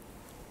to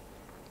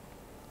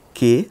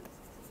K,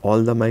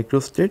 all the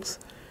microstates,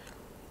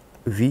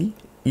 V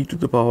e to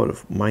the power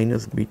of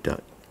minus beta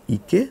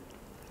ek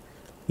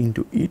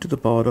into e to the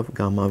power of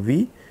gamma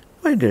v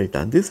by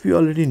delta. This we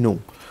already know.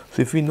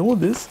 So if we know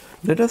this,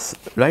 let us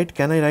write,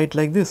 can I write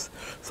like this?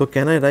 So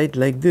can I write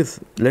like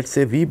this? Let us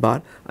say V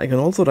bar, I can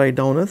also write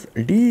down as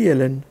d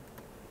ln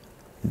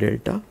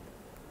delta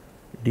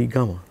d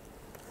gamma.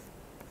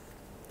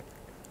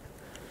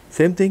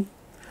 Same thing.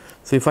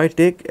 So if I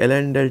take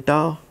ln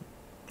delta,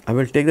 I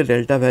will take the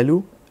delta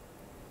value,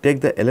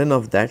 take the ln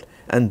of that,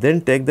 and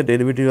then take the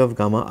derivative of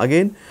gamma.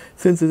 Again,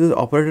 since it is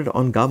operated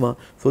on gamma,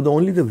 so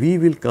only the v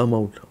will come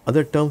out,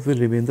 other terms will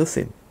remain the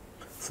same.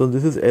 So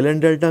this is ln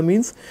delta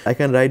means I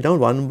can write down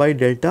 1 by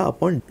delta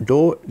upon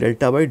dou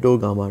delta by dou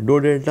gamma. Dou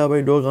delta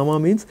by dou gamma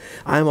means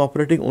I am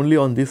operating only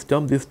on this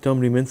term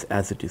remains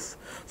as it is.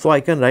 So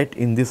I can write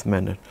in this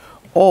manner,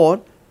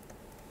 or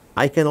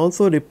I can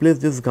also replace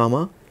this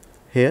gamma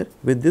here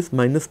with this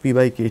minus p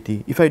by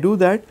kt. If I do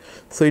that,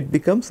 so it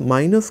becomes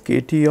minus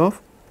kt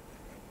of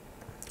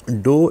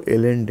dou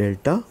ln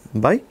delta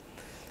by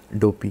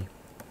dou p.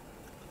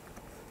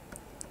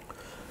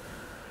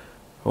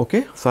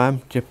 Okay, so I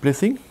am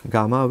replacing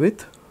gamma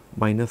with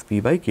minus p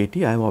by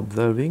kt. I am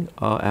observing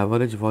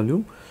average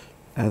volume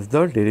as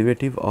the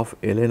derivative of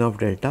ln of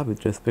delta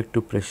with respect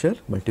to pressure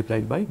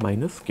multiplied by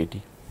minus kt.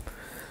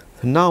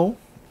 So now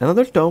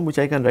another term which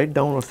I can write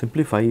down or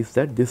simplify is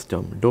that this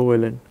term dou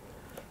ln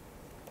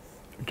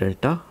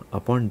delta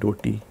upon dou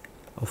t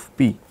of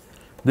p,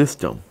 this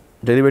term,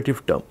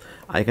 derivative term,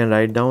 I can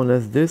write down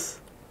as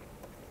this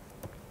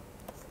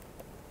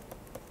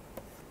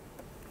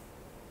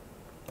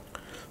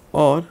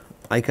or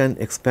I can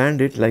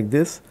expand it like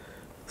this.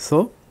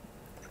 So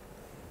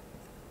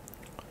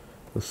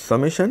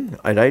summation,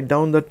 I write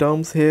down the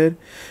terms here,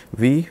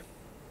 v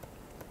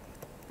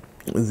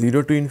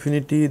 0 to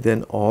infinity,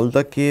 then all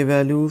the k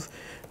values,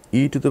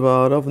 e to the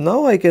power of,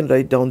 now I can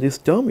write down this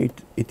term,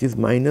 it is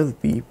minus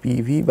b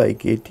pv by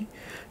kt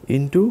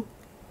into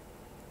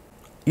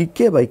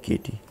ek by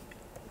kt,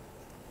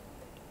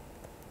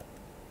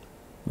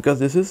 because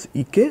this is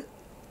ek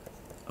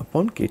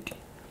upon kt,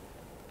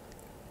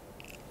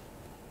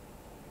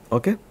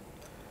 okay,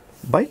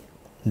 by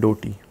dou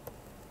t.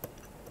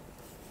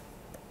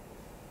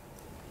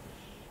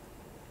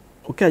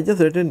 Okay, I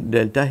just written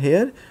delta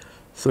here,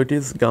 so it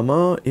is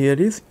gamma here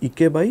is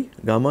ek by,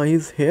 gamma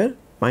is here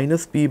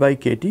minus p by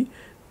kt,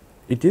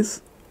 it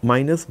is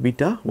minus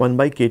beta 1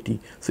 by kt,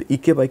 so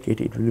ek by kt,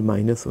 it will be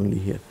minus only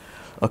here.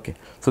 Okay,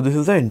 so this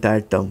is the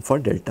entire term for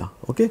delta.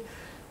 Okay,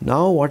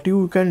 now what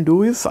you can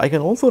do is I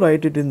can also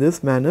write it in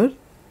this manner,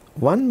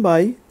 1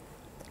 by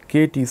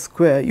kt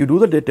square, you do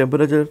the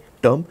temperature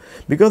term,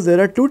 because there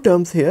are two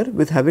terms here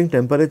with having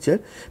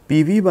temperature,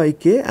 pv by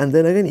k and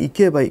then again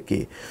ek by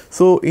k.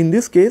 So in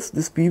this case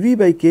this pv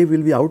by k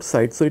will be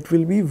outside, so it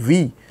will be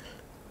v,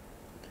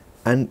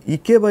 and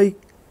ek by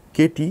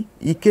kt,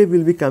 ek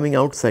will be coming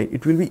outside,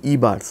 it will be e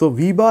bar. So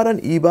v bar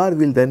and e bar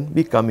will then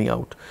be coming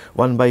out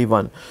one by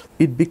one.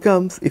 It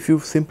becomes, if you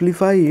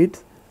simplify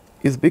it,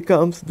 it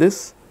becomes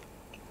this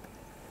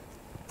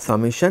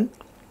summation,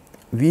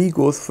 v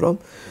goes from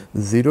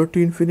 0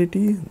 to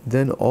infinity,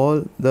 then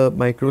all the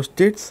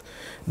microstates,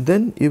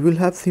 then you will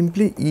have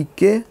simply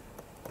ek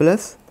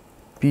plus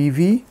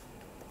pv,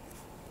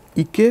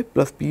 ek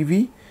plus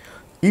pv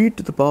e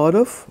to the power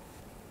of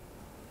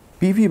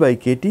pv by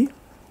kt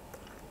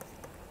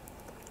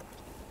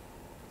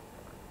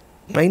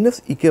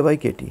minus ek by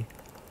kt.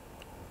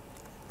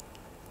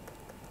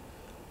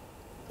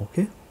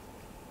 Okay,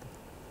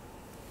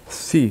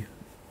 see,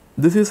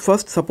 this is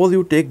first, suppose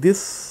you take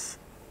this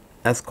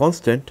as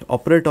constant,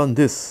 operate on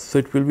this, so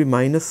it will be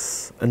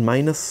minus and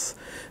minus,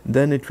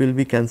 then it will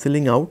be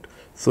cancelling out,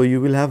 so you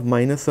will have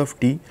minus of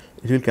t,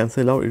 it will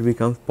cancel out, it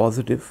becomes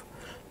positive,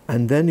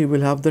 and then you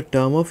will have the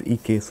term of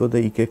ek, so the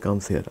ek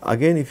comes here.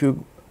 Again if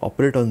you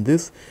operate on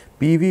this,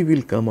 pv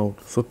will come out,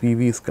 so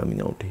pv is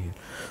coming out here.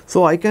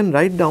 So I can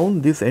write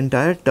down this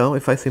entire term,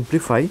 if I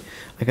simplify,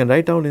 I can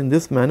write down in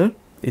this manner,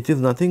 it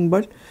is nothing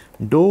but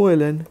dou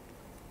ln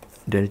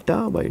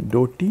delta by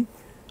dou t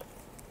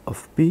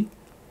of p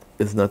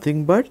is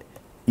nothing but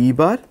e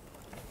bar,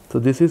 so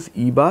this is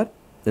e bar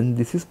and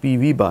this is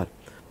pv bar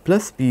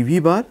plus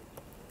pv bar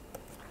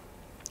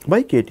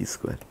by kt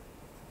square.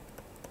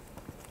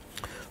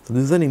 So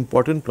this is an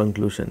important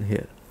conclusion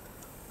here,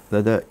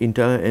 that the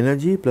internal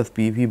energy plus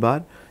pv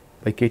bar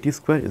by kt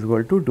square is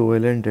equal to dou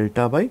ln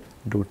delta by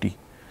dou t.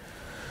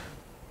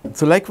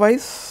 So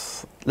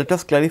likewise, let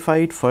us clarify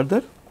it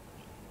further.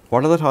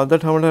 What are the other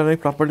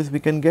thermodynamic properties we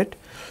can get?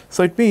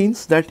 So it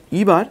means that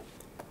E bar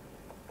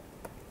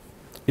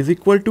is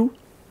equal to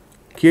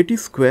kt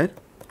square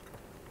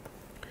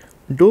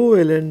dou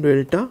ln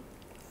delta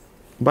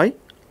by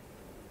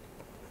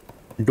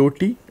dou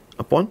t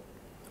upon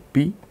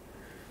p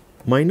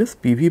minus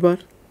pv bar.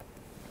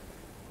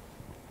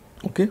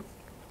 Okay,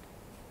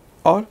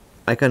 or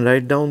I can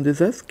write down this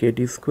as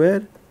kt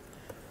square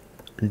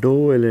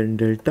dou ln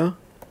delta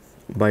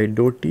by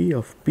dou t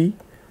of p,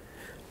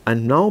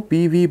 and now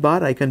pv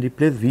bar I can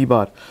replace v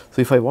bar.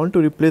 So if I want to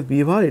replace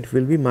v bar, it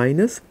will be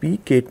minus p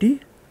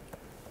kt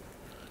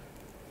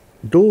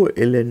dou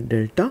ln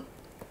delta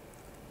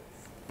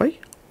by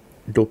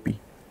dou p.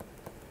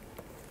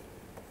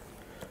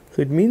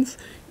 So it means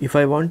if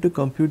I want to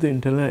compute the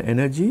internal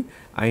energy,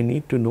 I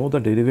need to know the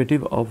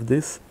derivative of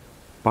this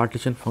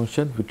partition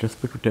function with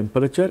respect to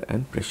temperature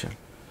and pressure.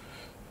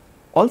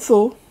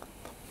 Also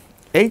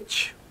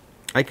H,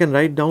 I can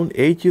write down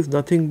H is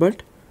nothing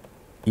but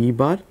E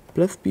bar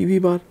plus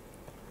PV bar.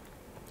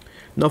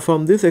 Now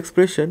from this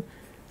expression,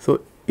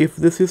 so if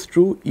this is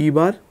true, E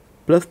bar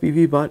plus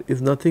PV bar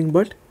is nothing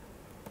but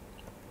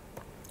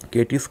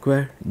kt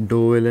square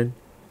dou ln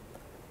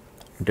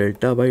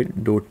delta by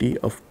dou t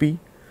of p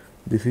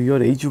This is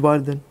your H bar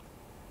then.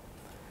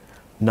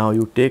 Now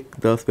you take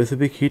the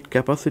specific heat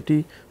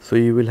capacity, so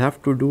you will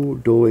have to do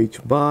dou H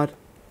bar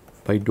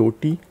by dou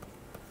T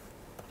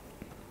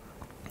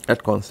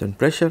at constant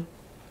pressure.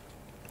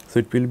 So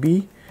it will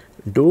be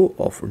dou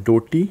of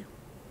dou T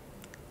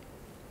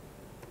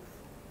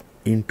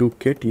into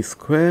kT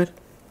square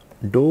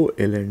dou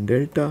ln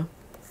delta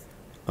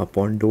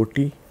upon dou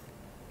T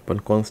upon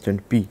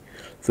constant P.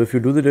 So if you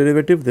do the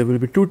derivative, there will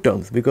be two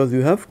terms because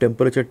you have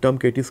temperature term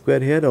kT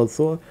square here,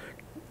 also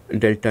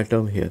delta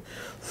term here.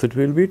 So it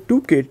will be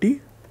 2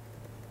 kT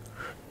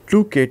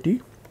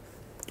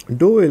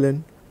dou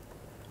ln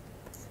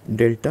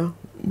delta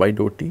by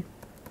dou T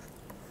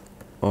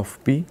of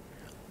P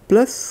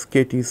plus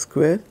kT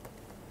square,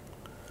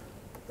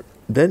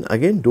 then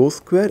again dou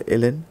square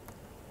ln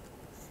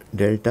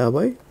delta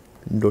by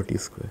dou T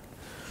square.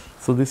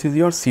 So this is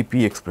your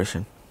Cp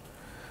expression.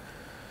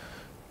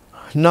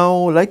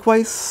 Now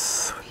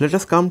likewise, let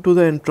us come to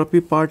the entropy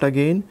part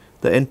again.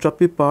 The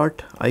entropy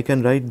part I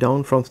can write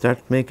down from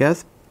StatMech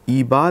as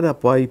E bar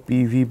upon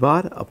PV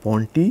bar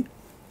upon T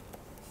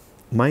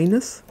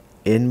minus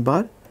N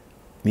bar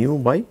mu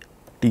by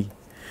T.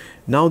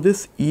 Now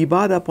this E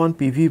bar upon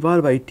PV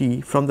bar by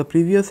T, from the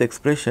previous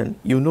expression,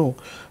 you know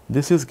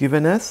this is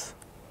given as,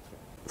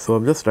 so I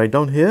will just write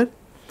down here,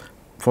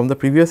 from the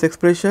previous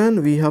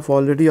expression we have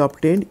already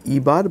obtained E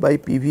bar by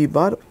PV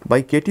bar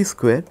by kT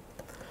square,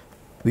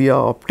 we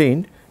have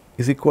obtained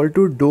is equal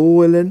to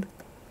dou ln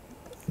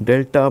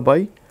delta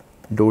by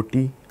dou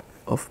T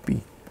of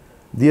P.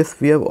 This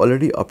we have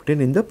already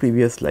obtained in the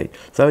previous slide.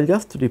 So I will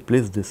just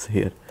replace this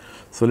here.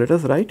 So let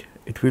us write,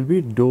 it will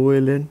be dou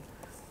ln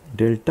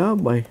delta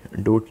by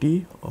dou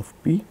T of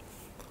P.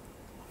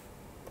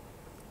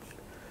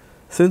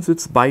 Since it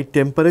is by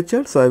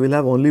temperature, so I will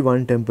have only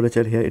one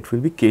temperature here, it will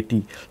be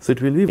kT. So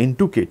it will be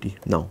into kT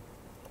now,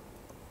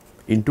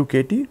 into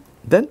kT,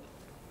 then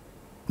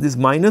this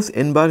minus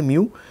N bar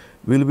mu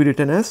will be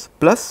written as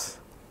plus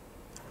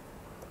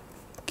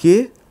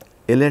K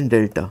ln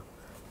delta,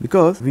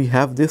 because we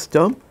have this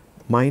term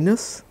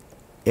minus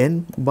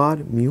N bar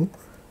mu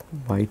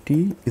by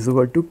T is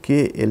equal to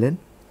K ln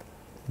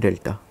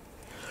delta.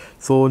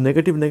 So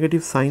negative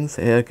negative signs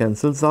here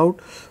cancels out,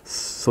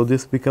 so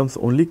this becomes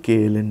only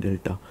K ln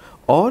delta,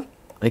 or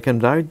I can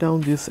write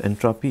down this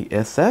entropy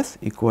S as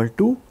equal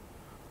to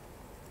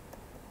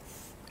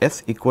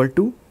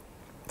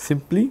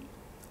simply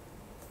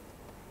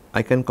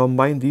I can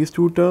combine these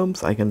two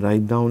terms, I can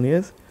write down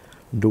as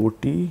dou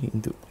T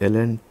into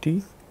ln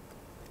T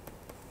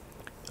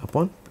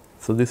upon,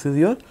 so this is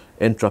your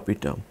entropy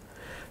term.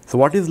 So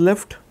what is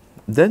left?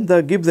 Then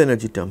the Gibbs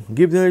energy term.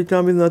 Gibbs energy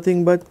term is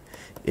nothing but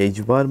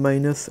H bar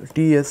minus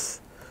Ts.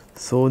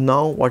 So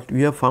now what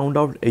we have found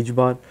out H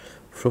bar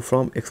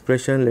from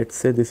expression, let us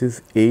say this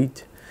is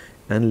 8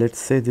 and let us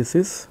say this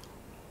is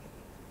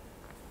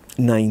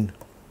 9.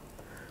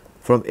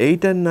 From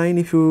 8 and 9,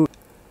 if you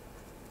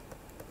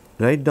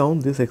write down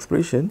this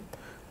expression,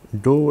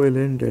 dou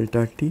ln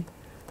delta T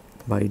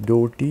by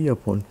dou T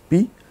upon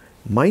P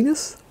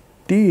minus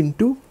T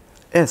into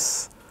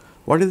S.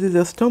 What is this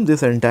S term?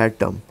 This entire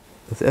term.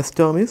 This S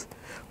term is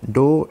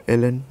dou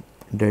ln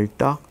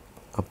delta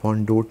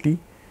upon dou T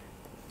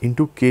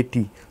into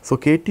KT. So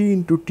KT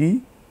into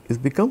T is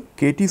become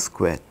KT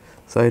square.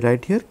 So I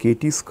write here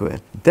KT square.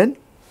 Then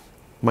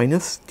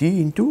minus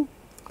T into,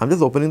 I am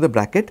just opening the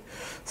bracket.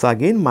 So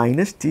again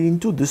minus T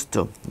into this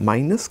term,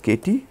 minus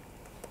KT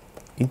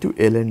into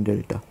ln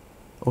delta.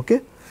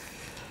 Okay.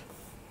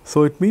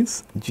 So it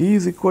means G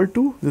is equal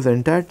to, this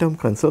entire term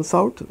cancels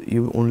out,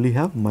 you only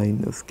have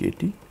minus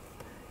KT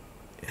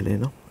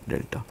ln of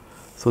delta.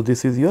 So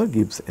this is your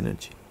Gibbs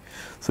energy.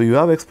 So you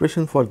have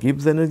expression for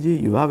Gibbs energy,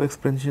 you have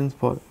expressions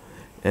for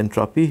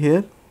entropy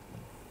here,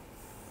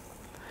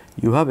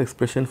 you have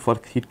expression for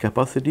heat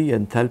capacity,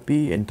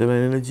 enthalpy, internal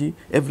energy,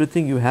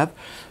 everything you have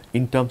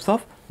in terms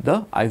of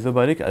the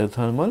isobaric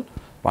isothermal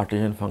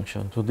partition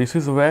function. So this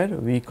is where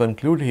we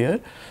conclude here.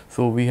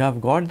 So we have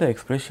got the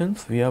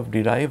expressions, we have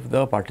derived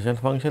the partition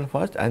function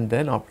first and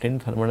then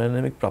obtained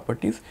thermodynamic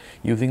properties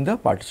using the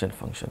partition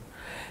function.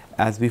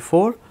 As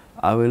before,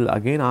 I will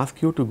again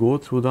ask you to go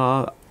through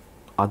the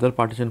other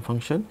partition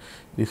function.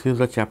 This is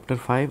the chapter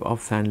 5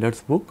 of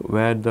Sandler's book,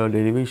 where the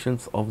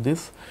derivations of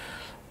this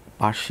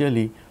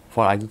partially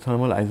for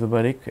isothermal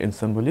isobaric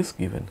ensemble is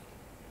given.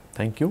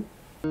 Thank you.